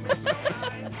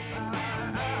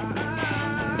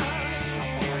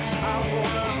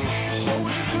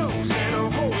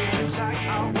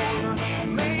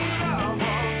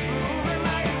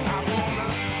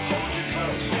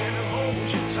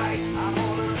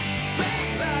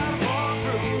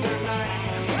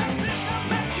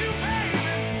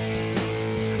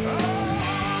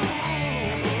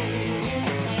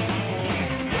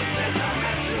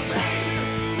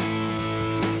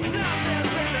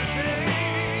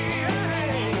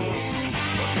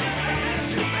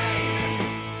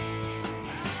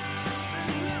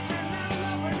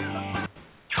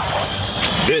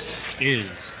 This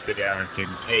is the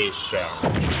TD&KS Show.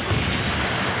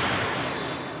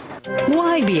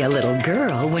 Why be a little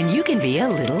girl when you can be a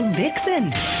little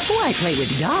vixen? Why play with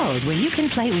dolls when you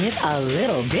can play with a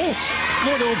little bitch?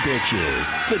 Little Bitches,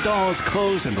 the dolls,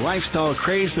 clothes, and lifestyle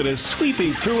craze that is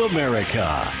sweeping through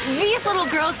America. These little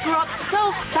girls grew up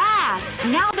so fast.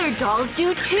 Now their dolls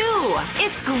do too.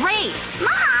 It's great.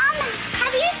 Mom,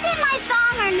 have you seen my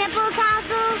thong or nipple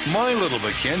tassels? My little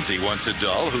Mackenzie wants a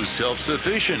doll who's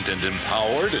self-sufficient and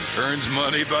empowered and earns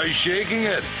money by shaking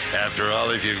it. After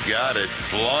all, if you've got it,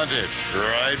 flaunt it.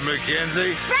 Right,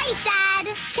 Mackenzie? Right,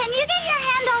 Dad. Can you get your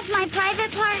hand off my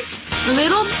private parts?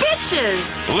 Little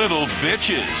bitches. Little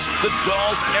Bitches, the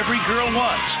dolls every girl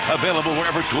wants. Available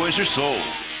wherever toys are sold.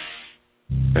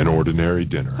 An ordinary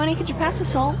dinner. Honey, could you pass the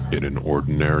salt? In an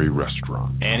ordinary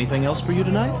restaurant. Anything else for you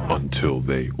tonight? Until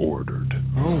they ordered.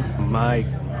 Oh, my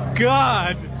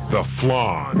God. The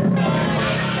Flan.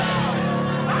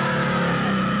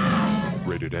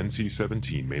 Rated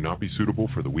NC-17, may not be suitable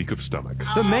for the weak of stomach.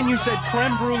 The menu said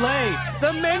creme brulee.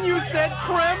 The menu said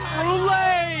creme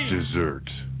brulee. Dessert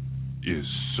is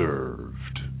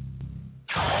served.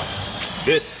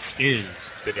 This is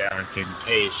the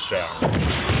TD&KS Show.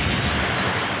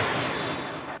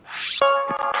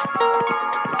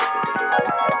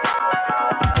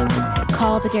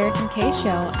 Call the Dereck and Kay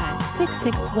Show at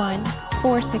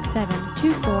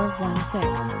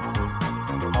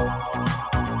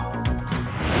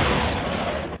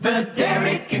 661-467-2416. The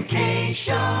Dereck and Kay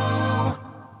Show.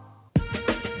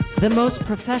 The most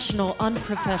professional,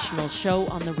 unprofessional show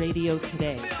on the radio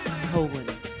today.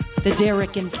 The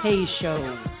Dereck and Kay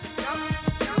Show.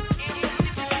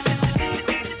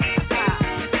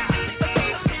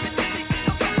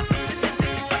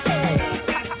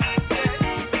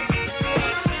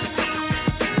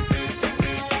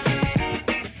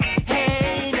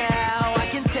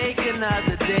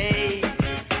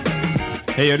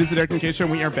 Hey, it is the Dereck and Kay Show.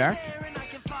 We are back.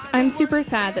 I'm super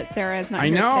sad that Sarah is not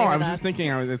here. I know. I was just thinking,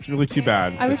 it's really too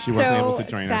bad that she wasn't able to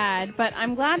join us. I was so sad, but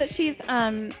I'm glad that she's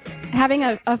having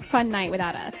a fun night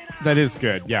without us. That is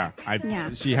good. Yeah.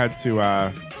 She had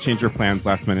to change her plans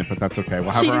last minute, but that's okay.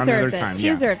 We'll have her on another time. She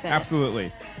deserves it.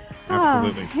 Absolutely.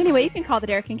 Absolutely. Anyway, you can call the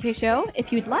Dereck and Kay Show if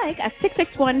you'd like at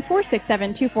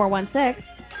 661-467-2416.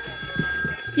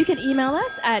 You can email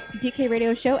us at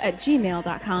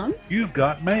dkradioshow@gmail.com. You've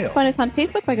got mail. Find us on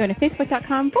Facebook by going to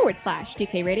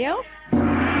facebook.com/DKRadio.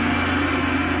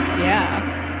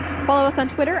 Yeah. Follow us on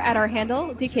Twitter at our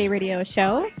handle, DK Radio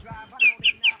Show.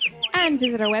 And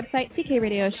visit our website,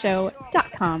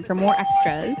 dkradioshow.com, for more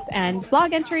extras and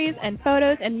blog entries and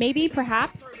photos and maybe,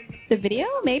 perhaps, the video,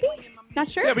 maybe?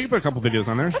 Not sure? Yeah, we can put a couple videos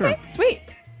on there, okay, sure. Sweet.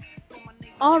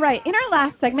 All right, in our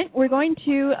last segment, we're going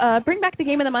to bring back the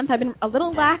game of the month. I've been a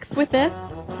little lax with this.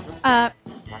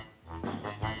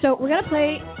 So we're going to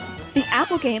play the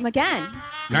Apple game again.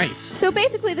 Nice. So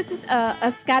basically, this is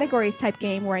a categories type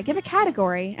game where I give a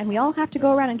category, and we all have to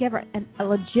go around and give a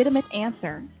legitimate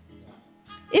answer.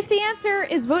 If the answer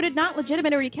is voted not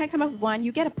legitimate or you can't come up with one,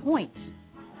 you get a point.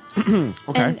 Okay.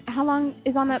 And how long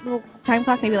is on that little time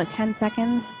clock? Maybe like 10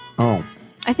 seconds? Oh.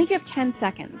 I think you have 10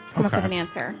 seconds to come up with an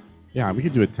answer. Yeah, we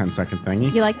could do a 10-second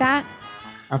thingy. You like that?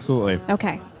 Absolutely.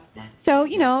 Okay. So,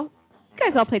 you know, you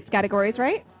guys all played categories,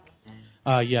 right?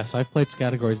 Yes, I've played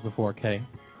categories before, Kay.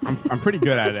 I'm pretty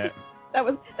good at it. That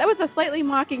was a slightly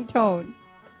mocking tone.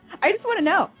 I just want to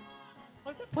know.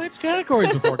 I've played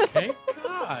categories before, Kay.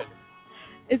 God.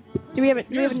 Do we have a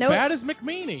note? As bad as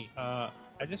McMeany. I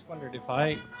just wondered if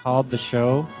I called the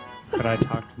show, could I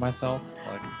talk to myself?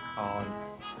 Like, call and...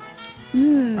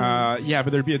 Yeah,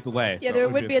 but there'd be a delay. Yeah, there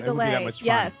would be a delay.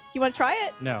 Yes. You want to try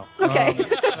it? No. Okay.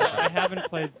 I haven't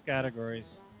played categories.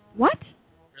 What?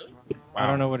 Really? Wow. I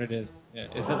don't know what it is. Is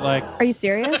it like... Are you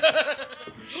serious?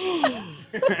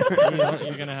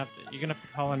 You're gonna have to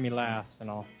call on me last, and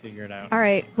I'll figure it out. All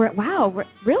right. Wow.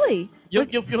 Really? You'll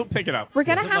pick it up. We're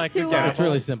gonna have to. It's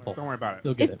really simple. Don't worry about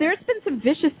it. There's been some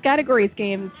vicious categories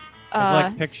games. It's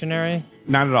like Pictionary.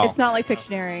 Not at all. It's not like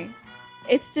Pictionary.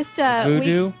 It's just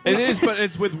Voodoo. It is, but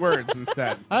it's with words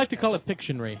instead. I like to call it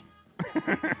Pictionary.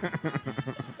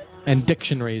 And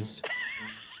dictionaries.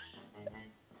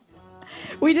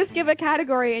 We just give a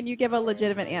category and you give a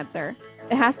legitimate answer.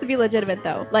 It has to be legitimate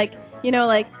though. Like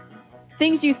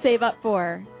things you save up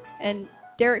for. And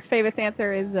Derek's famous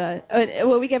answer is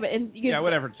we give it.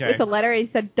 Whatever. Kay. It's a letter. He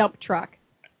said dump truck.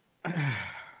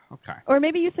 Okay. Or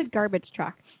maybe you said garbage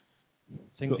truck.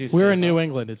 We're in New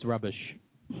England. It's rubbish.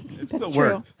 It's That's still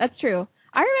true. works. That's true.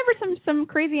 I remember some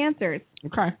crazy answers.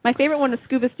 Okay. My favorite one was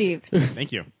Scuba Steve.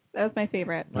 Thank you. That was my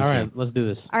favorite. All right, let's do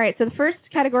this. All right, so the first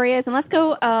category is, and let's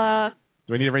go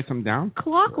do I need to write something down?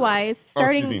 Clockwise,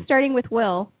 starting with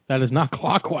Will. That is not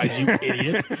clockwise, you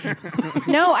idiot.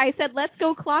 No, I said let's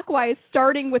go clockwise,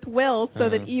 starting with Will, so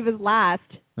that Eve is last.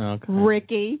 Okay.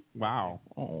 Ricky. Wow.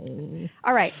 Oh.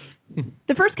 All right.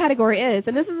 The first category is,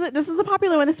 and this is a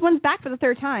popular one. This one's back for the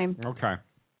third time. Okay.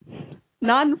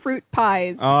 Non-fruit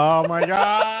pies. Oh my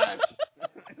gosh.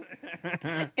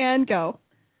 And go.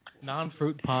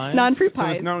 Non-fruit pies? Non-fruit So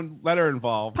pies. there's no letter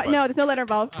involved. No, there's no letter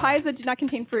involved. Pies that do not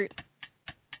contain fruit.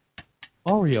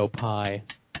 Oreo pie.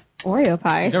 Oreo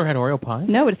pie. You never had Oreo pie?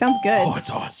 No, but it sounds good. Oh, it's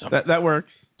awesome. That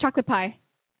works. Chocolate pie.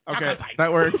 Okay, chocolate pie.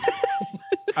 that works.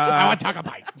 I want chocolate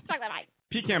pie. Chocolate pie.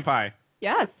 Pecan pie.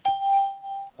 Yes.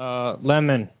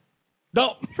 Lemon.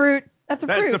 No. Fruit. That's a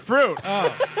fruit. That's the fruit. Oh.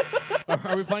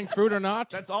 Are we playing fruit or not?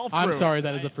 That's all fruit. I'm sorry,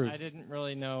 that is a fruit. I didn't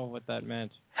really know what that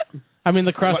meant. I mean,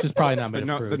 the crust is probably not made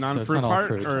of fruit. The non-fruit so it's not all part?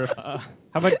 fruit. Or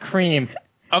how about cream?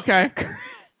 Okay.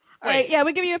 All right, yeah,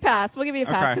 we'll give you a pass. We'll give you a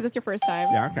pass because it's your first time.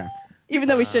 Yeah, okay. Even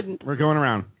though we shouldn't. We're going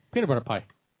around. Peanut butter pie.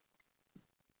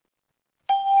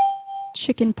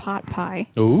 Chicken pot pie.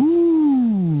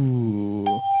 Ooh.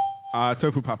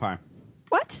 Tofu pot pie.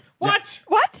 What? What? Yeah.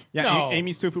 What? Yeah, No.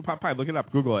 Amy's tofu pot pie. Look it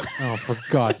up. Google it. Oh, for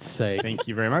God's sake. Thank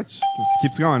you very much.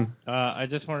 Keeps going. I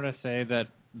just wanted to say that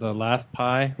the last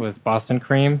pie was Boston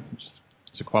cream,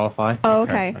 just to qualify. Oh,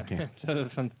 okay. So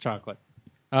this one's chocolate.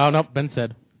 Oh, no, Ben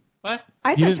said. What?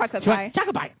 I said chocolate pie.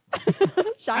 Chocolate pie.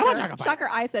 Shocker,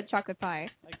 I said chocolate pie.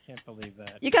 I can't believe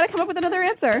that. You got to come up with another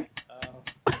answer.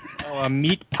 A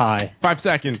meat pie. 5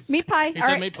 seconds. Meat pie. He All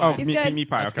said right. meat pie. He's meat, good. meat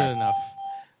pie. That's Okay. good enough.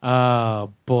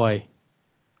 Oh, boy.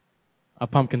 A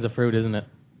pumpkin's a fruit, isn't it?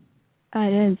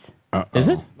 It is. Is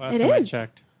it? Last It time is. I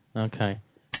checked. Okay.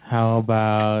 How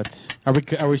about... Are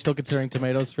we still considering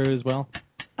tomatoes fruit as well?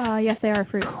 Yes, they are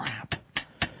fruit. Crap.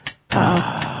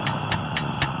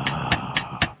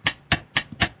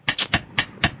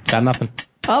 Got nothing.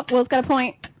 Oh, Will's got a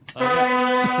point.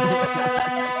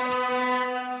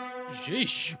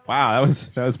 Sheesh. Wow,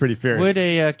 that was pretty fierce. Would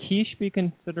a quiche be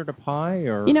considered a pie,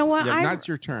 or You know what? Yeah, not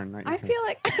your turn. Not your I turn. feel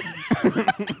like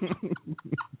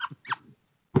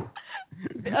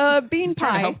bean Trying to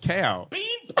pie. help Kay out.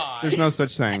 Bean pie. There's no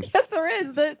such thing. Yes, there is.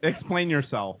 Explain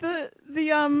yourself. The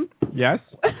Yes?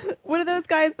 what are those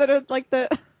guys that are like the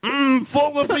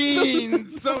Full of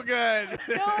beans. So good.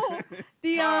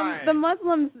 No, the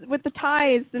Muslims with the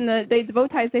ties and the bow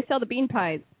ties, they sell the bean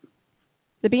pies.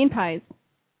 The bean pies.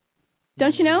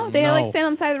 Don't you know? They No. like stand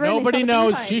on the side of the road. Nobody and they sell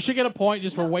knows. the bean pies. She should get a point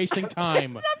just for wasting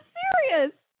time. I'm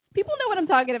serious. People know what I'm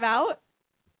talking about.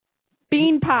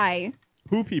 Bean pie.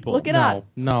 Who people? Look it up.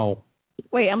 No.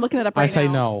 Wait, I'm looking it up right now. I say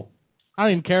no. I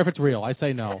don't even care if it's real. I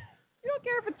say no. You don't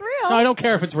care if it's real. No, I don't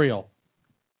care if it's real.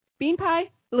 Bean pie?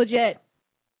 Legit.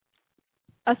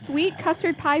 A sweet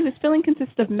custard pie whose filling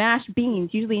consists of mashed beans,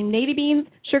 usually navy beans,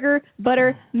 sugar,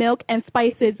 butter, milk, and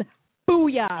spices.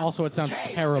 Booyah! Also, it sounds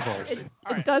terrible.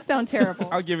 It does sound terrible.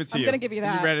 I'll give it to you. I'm going to give you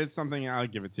that. You read it something, I'll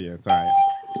give it to you. It's all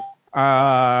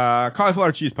right.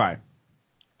 Cauliflower cheese pie.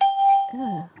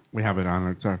 Ugh. We have it on.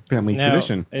 It's our family now,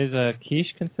 tradition. Is a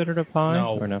quiche considered a pie?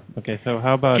 No. Or no? Okay, so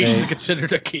how about Quiche is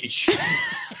considered a quiche.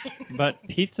 But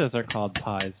pizzas are called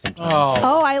pies sometimes.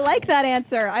 Oh, I like that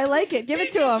answer. I like it. Give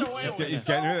it to him. He's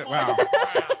getting it. Wow.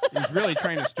 He's really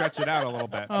trying to stretch it out a little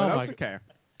bit. Oh, but that's okay.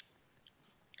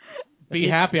 Be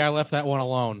happy I left that one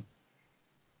alone.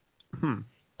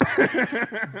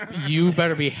 You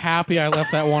better be happy I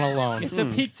left that one alone. It's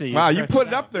a pizza. Wow, you put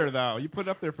it up there, though. You put it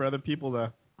up there for other people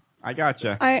to... I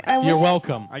gotcha. You're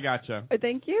welcome. I gotcha.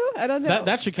 Thank you. I don't know.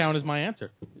 That should count as my answer.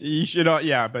 You should,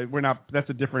 yeah, but we're not. That's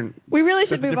a different. We really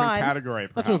should that's a move different on. category.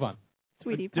 Let's move on.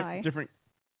 Sweetie pie. Different.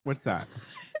 What's that?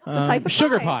 type of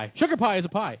sugar pie. pie. Sugar pie is a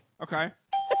pie. Okay.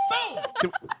 Boom.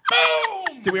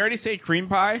 Did we already say cream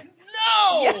pie?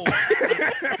 No.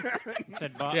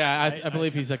 Yeah, I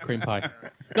believe he said cream pie.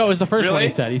 No, it was the first one Really?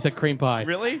 he said. He said cream pie.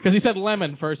 Really? Because he said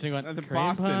lemon first, and he went, That's cream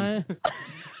Boston. pie?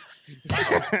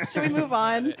 Should we move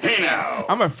on? Hey now.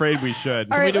 I'm afraid we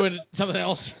should. All right, Can we do something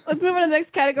else? Let's move on to the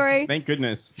next category. Thank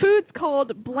goodness. Foods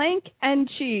called blank and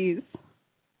cheese.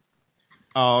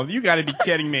 Oh, you got to be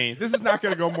kidding me. This is not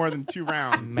going to go more than 2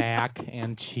 rounds. Mac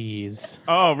and cheese.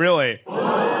 Oh, really?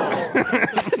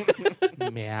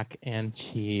 Mac and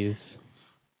cheese.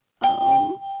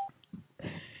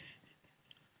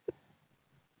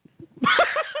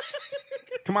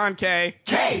 Come on, Kay.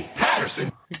 Kay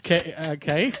Patterson.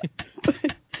 Kay?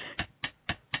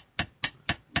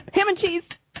 Ham and cheese.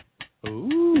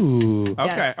 Ooh.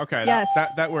 Okay, okay. Yes.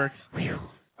 That works.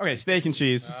 Okay, steak and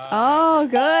cheese. Oh,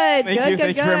 good. Thank you.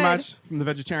 Thank you very much from the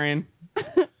vegetarian.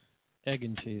 Egg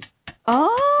and cheese. Oh,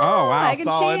 wow. egg and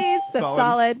Solid. cheese. That's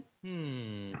solid.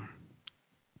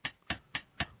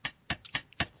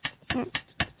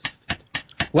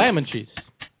 Lamb and cheese.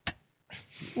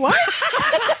 What?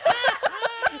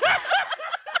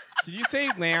 Did you say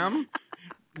lamb?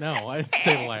 No, I didn't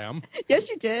say lamb. Yes,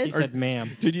 you did. He said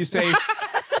ma'am. Did you say?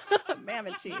 Ma'am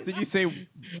and cheese. Did you say?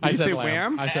 I Did you said say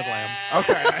lamb. wham? I said lamb.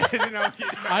 Okay, I didn't know. If you...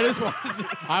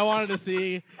 I wanted to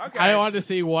see. Okay. I wanted to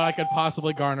see what I could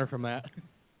possibly garner from that.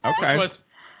 Okay.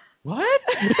 What?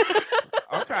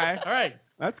 Okay. All right.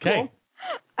 That's cool.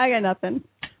 I got nothing.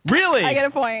 Really? I get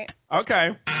a point. Okay.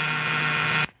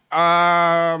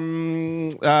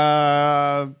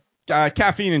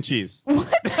 Caffeine and cheese. What?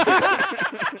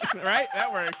 Right?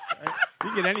 That works. You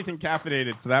can get anything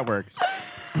caffeinated, so that works.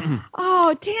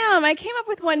 Oh, damn. I came up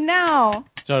with one now.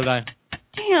 So did I.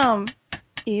 Damn.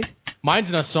 Eve. Mine's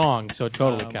in a song, so it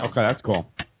totally counts. Okay, that's cool.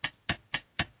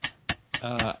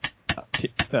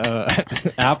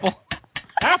 Apple?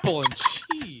 Apple and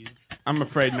cheese. I'm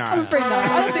afraid not. I'm afraid not.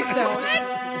 I don't think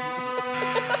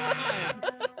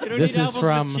so. You don't This need is apples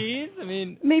from- with cheese? I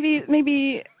mean,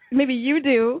 Maybe you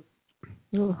do.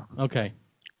 Okay.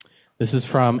 This is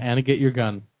from Anna Get Your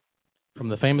Gun, from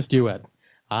the famous duet.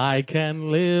 I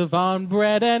can live on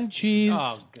bread and cheese.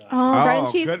 oh, God. Oh, bread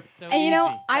and cheese. Good. And you know,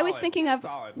 I was Solid. thinking of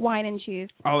Solid. wine and cheese.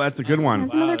 Oh, that's a good one.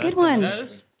 That's another good one.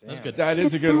 That's good. That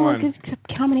is a good Oh, one. good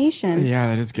combination.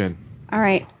 Yeah, that is good. All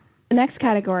right. The next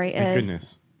category Thank is. goodness.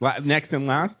 Next and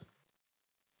last?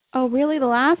 Oh, really? The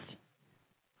last?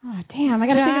 Oh, damn. I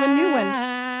got to think of a new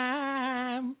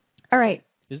one. All right.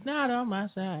 It's not on my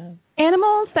side.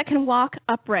 Animals that can walk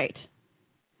upright.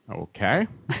 Okay.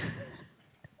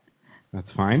 That's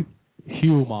fine.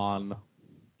 Human.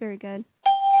 Very good.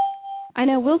 I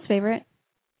know Will's favorite.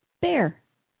 Bear.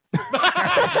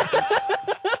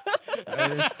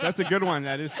 That's a good one.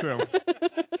 That is true.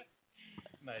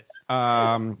 Nice.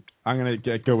 I'm going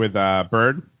to go with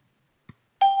bird.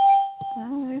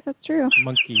 Oh, I guess that's true.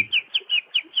 Monkey.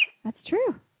 That's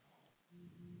true.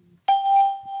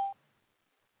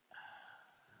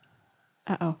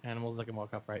 Uh-oh. Animals that can walk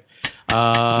upright.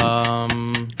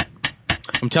 I'm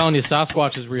telling you,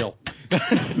 Sasquatch is real.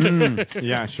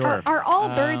 Yeah, sure. Are all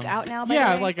birds out now, by the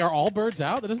way? like, are all birds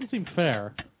out? That doesn't seem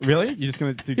fair. Really? You're just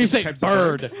going to do You say types of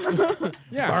bird.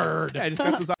 Yeah. Bird. Yeah, just get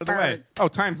those out of the way. Oh,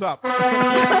 time's up.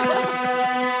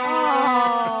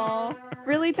 Oh.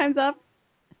 Really? Time's up?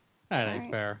 That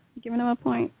ain't fair. Giving him a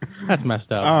point. That's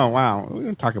messed up. Oh, wow. We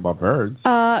didn't talk about birds.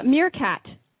 Meerkat.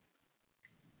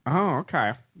 Oh,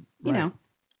 okay. You know.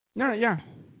 No, yeah.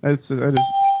 That is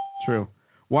true.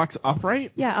 Walks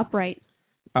upright? Yeah, upright.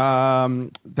 That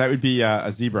would be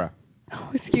a zebra. Oh,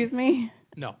 excuse me?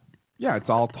 No. Yeah, it's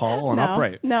all tall and No.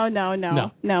 upright.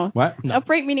 No. What? No.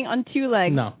 Upright meaning on two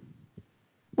legs. No.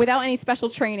 Without any special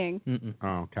training. Mm-mm.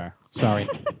 Oh, okay. Sorry.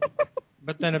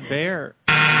 But then a bear.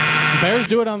 Bears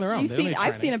do it on their own. They don't need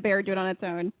I've training. seen a bear do it on its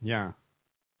own. Yeah.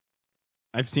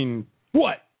 I've seen...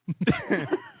 What?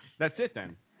 That's it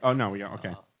then. Oh, no, we go.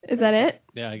 Okay. Is that it?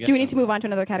 Yeah, I guess. Do we need to move on to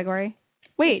another category?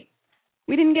 Wait.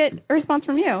 We didn't get a response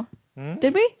from you.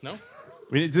 Did we? No.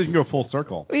 We didn't go full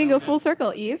circle. We didn't go full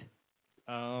circle, Eve.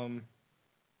 I was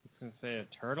going to say a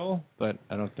turtle, but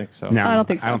I don't think so. No, I don't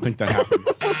think so. I don't think that happens.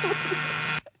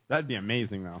 That'd be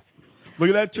amazing, though. Look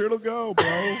at that turtle go,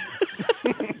 bro.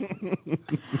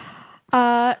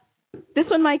 This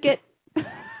one might get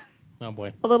Oh,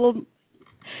 boy. a little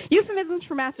euphemisms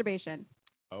for masturbation.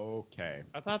 Okay.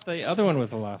 I thought the other one was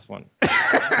the last one.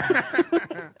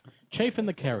 Chafing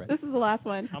the carrot. This is the last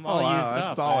one. I'm all used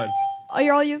that's up. solid. Oh,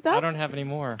 you're all used up? I don't have any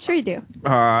more. Sure you do.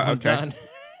 I'm Okay. done.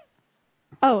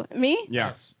 Oh, me?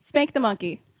 Yes. Spank the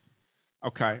monkey.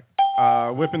 Okay.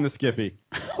 Whipping the skippy.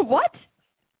 What?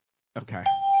 Okay.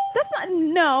 That's not.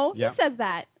 No. Yep. Who says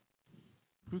that?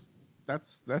 That's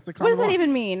a What common does that one.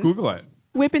 even mean? Google it.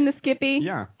 Whipping the Skippy?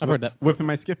 Yeah. I've heard that. Whipping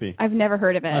my Skippy. I've never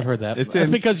heard of it. I've heard that. It's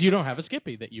because you don't have a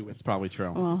Skippy that you whip. It's probably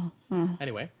true. Well,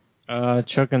 Anyway.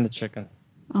 Choking the chicken.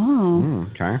 Oh.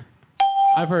 Okay.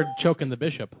 I've heard choking the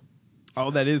bishop.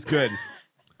 Oh, that is good.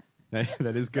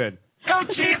 that is good. So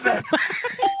cheap.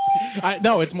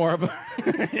 No, it's more of a...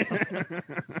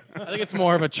 I think it's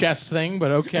more of a chess thing,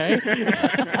 but okay.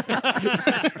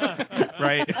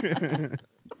 Right.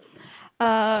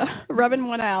 Rubbing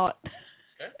one out.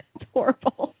 It's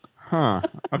horrible. Huh.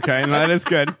 Okay, no, that is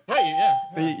good. Wait,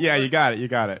 yeah. Yeah, you got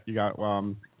it.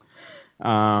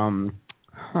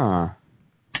 Huh.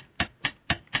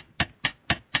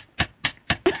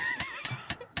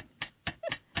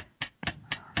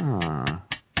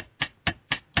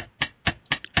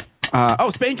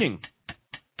 Spanking.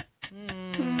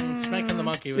 Spanking the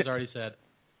monkey was already said.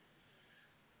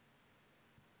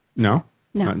 No?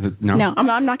 No. No? No,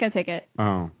 I'm not going to take it.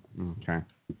 Oh, okay.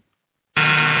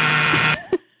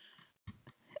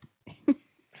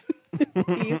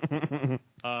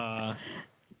 I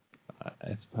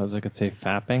suppose I could say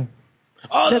fapping.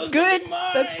 Oh, that's good.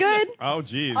 That's good. Oh,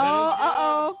 geez.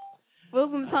 Oh,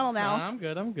 Will's in the tunnel now. I'm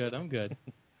good.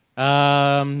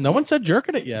 No one said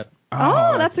jerking it yet.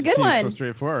 Oh, that's a good one. So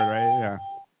straightforward, right? Yeah.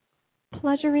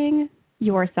 Pleasuring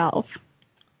yourself.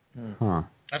 Huh.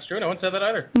 That's true. No one said that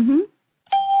either. Mm-hmm.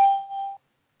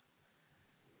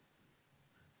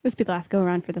 This will be the last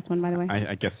go-around for this one, by the way.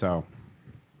 I guess so.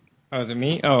 Oh, is it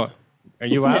me? Oh, are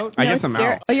you out? I guess I'm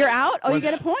out. Oh, you're out? Oh, you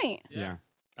get a point. Yeah.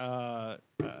 Oh,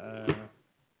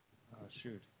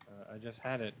 shoot. I just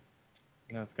had it.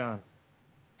 No, it's gone.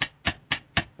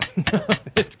 No,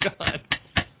 it's gone.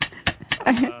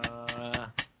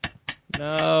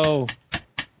 No.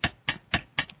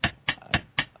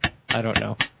 I don't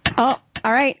know. Oh,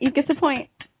 all right. You get the point.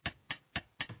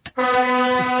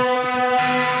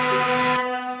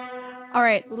 All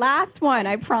right, last one,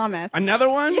 I promise. Another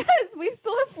one? Yes, we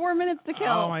still have 4 minutes to kill.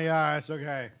 Oh, my gosh.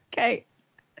 Okay. Okay.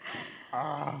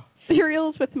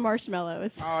 Cereals with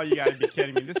marshmallows. Oh, you got to be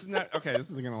kidding me. This isn't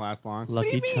going to last long.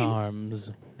 Lucky Charms.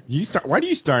 Why do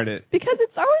you start it? Because it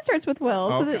always starts with Will.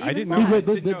 Oh, so okay. I didn't know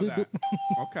that.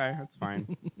 Okay, that's fine.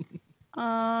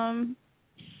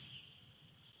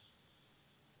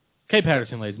 Kay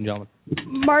Patterson, ladies and gentlemen.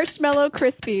 Marshmallow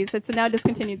Krispies. It's a now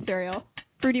discontinued cereal.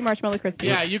 Fruity Marshmallow Krispies.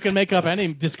 Yeah, you can make up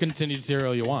any discontinued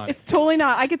cereal you want. It's totally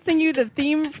not. I could sing you the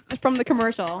theme from the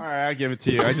commercial. All right, I'll give it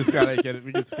to you. I just gotta get it.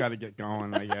 We just gotta get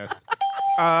going, I guess.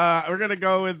 We're gonna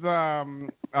go with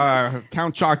Count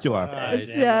Chocula.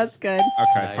 Yeah, that's good.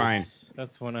 Okay, nice. Fine.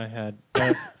 That's one I had.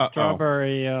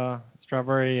 Strawberry. The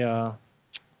strawberry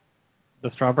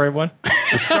one. The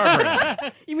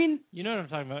strawberry. You mean? You know what I'm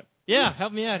talking about. Yeah,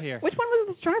 help me out here. Which one was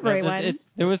the strawberry one?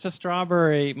 There was a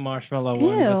strawberry marshmallow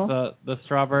one. With the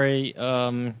strawberry.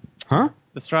 Huh?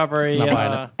 The strawberry. Not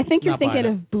buying it. I think you're thinking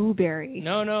of Boo Berry.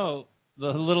 No.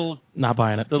 The little. Not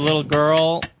buying it. The little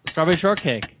girl. Strawberry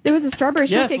shortcake. There was a strawberry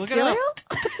shortcake cereal?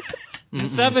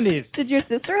 In the 70s. Did your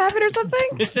sister have it or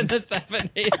something? It's in the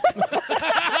 70s.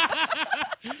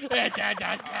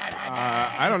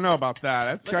 I don't know about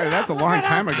that. That's a long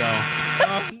time ago.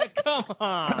 Come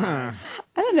on.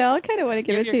 I don't know. I kind of want to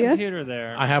give it to you. Computer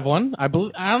there. I have one. I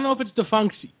don't know if it's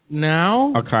defunct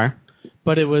now. Okay.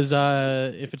 But it was,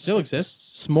 if it still exists,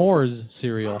 S'mores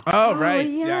cereal. Oh, right.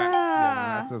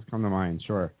 Yeah. That does come to mind.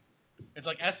 Sure. It's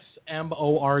like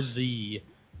SMORZ.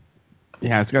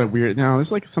 Yeah, it's got a weird. No,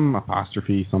 there's like some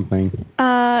apostrophe something.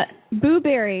 Boo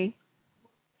Berry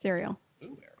cereal.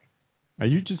 Are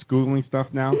you just Googling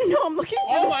stuff now? No, I'm looking.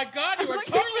 Oh my God, you are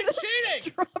totally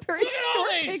cheating! Strawberry Look at all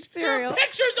these cereal.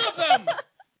 Pictures of them.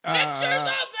 Pictures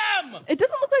of them. It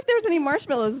doesn't look like there's any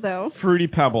marshmallows though. Fruity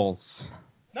Pebbles.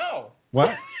 No. What?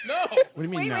 No. What do you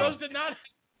mean no? Those did not.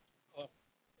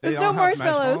 There's no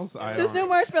marshmallows. There's no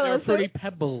marshmallows. They're Fruity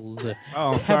Pebbles.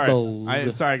 Oh, Pebbles.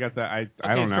 Sorry, I got that.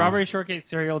 I don't know. Strawberry shortcake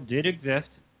cereal did exist.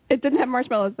 It didn't have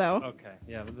marshmallows though. Okay.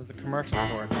 Yeah, there's a commercial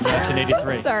for it.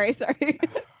 1983. Sorry.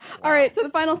 All right, so the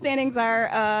final standings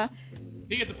are.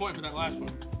 You get the point for that last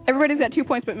one. Everybody's got 2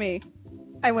 points but me.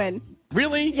 I win.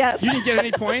 Really? Yes. You didn't get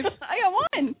any points? I got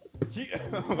one.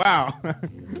 Wow.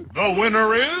 The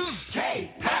winner is Kay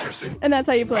Patterson. And that's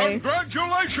how you play.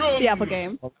 Congratulations. The Apple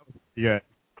game. Yeah.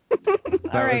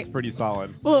 All right. was pretty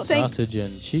solid. Well, thanks. Sausage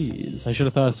and cheese. I should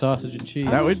have thought of sausage and cheese.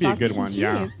 That would be a good one,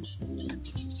 yeah.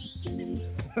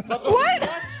 What?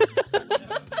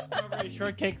 Strawberry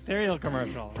shortcake cereal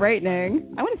commercial.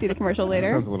 Frightening. I want to see the commercial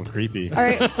later. Sounds a little creepy. All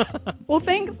right. Well,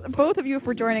 thanks both of you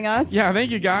for joining us. Yeah,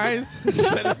 thank you guys.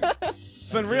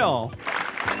 It's been real.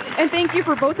 And thank you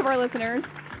for both of our listeners.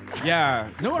 Yeah.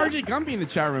 No RJ Gumby in the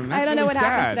chat room. That's I don't know really what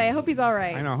happened sad. today. I hope he's all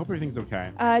right. I know. I hope everything's okay.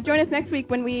 Join us next week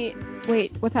when we...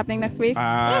 Wait, what's happening next week?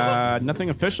 Nothing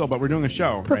official, but we're doing a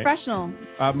show. Professional.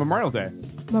 Right? Memorial Day.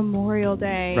 Memorial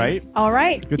Day. Right? All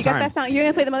right. Good you got time. that sound? You're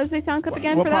going to play the Mother's Day sound clip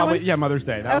again Well, for that probably, one? yeah, Mother's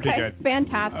Day. That would be good.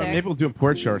 Fantastic. Maybe we'll do a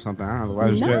port show or something. I don't know. The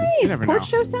weather's nice. good. You never Port know.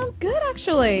 show sounds good,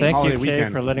 actually. Thank Holiday you, Kay,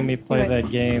 weekend. for letting me play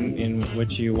that game in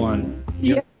which you won.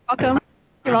 You're welcome.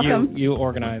 You're welcome. You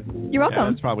organized. You're welcome. Yeah,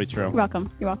 that's probably true. You're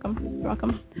welcome. You're welcome. You're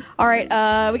welcome. All right.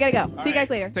 We got to go. See you guys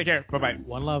later. Take care. Bye-bye.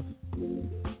 One love.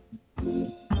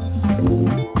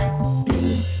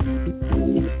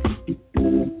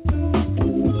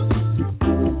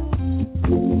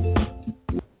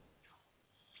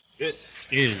 This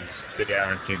is the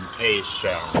Derek and Kay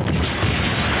Show.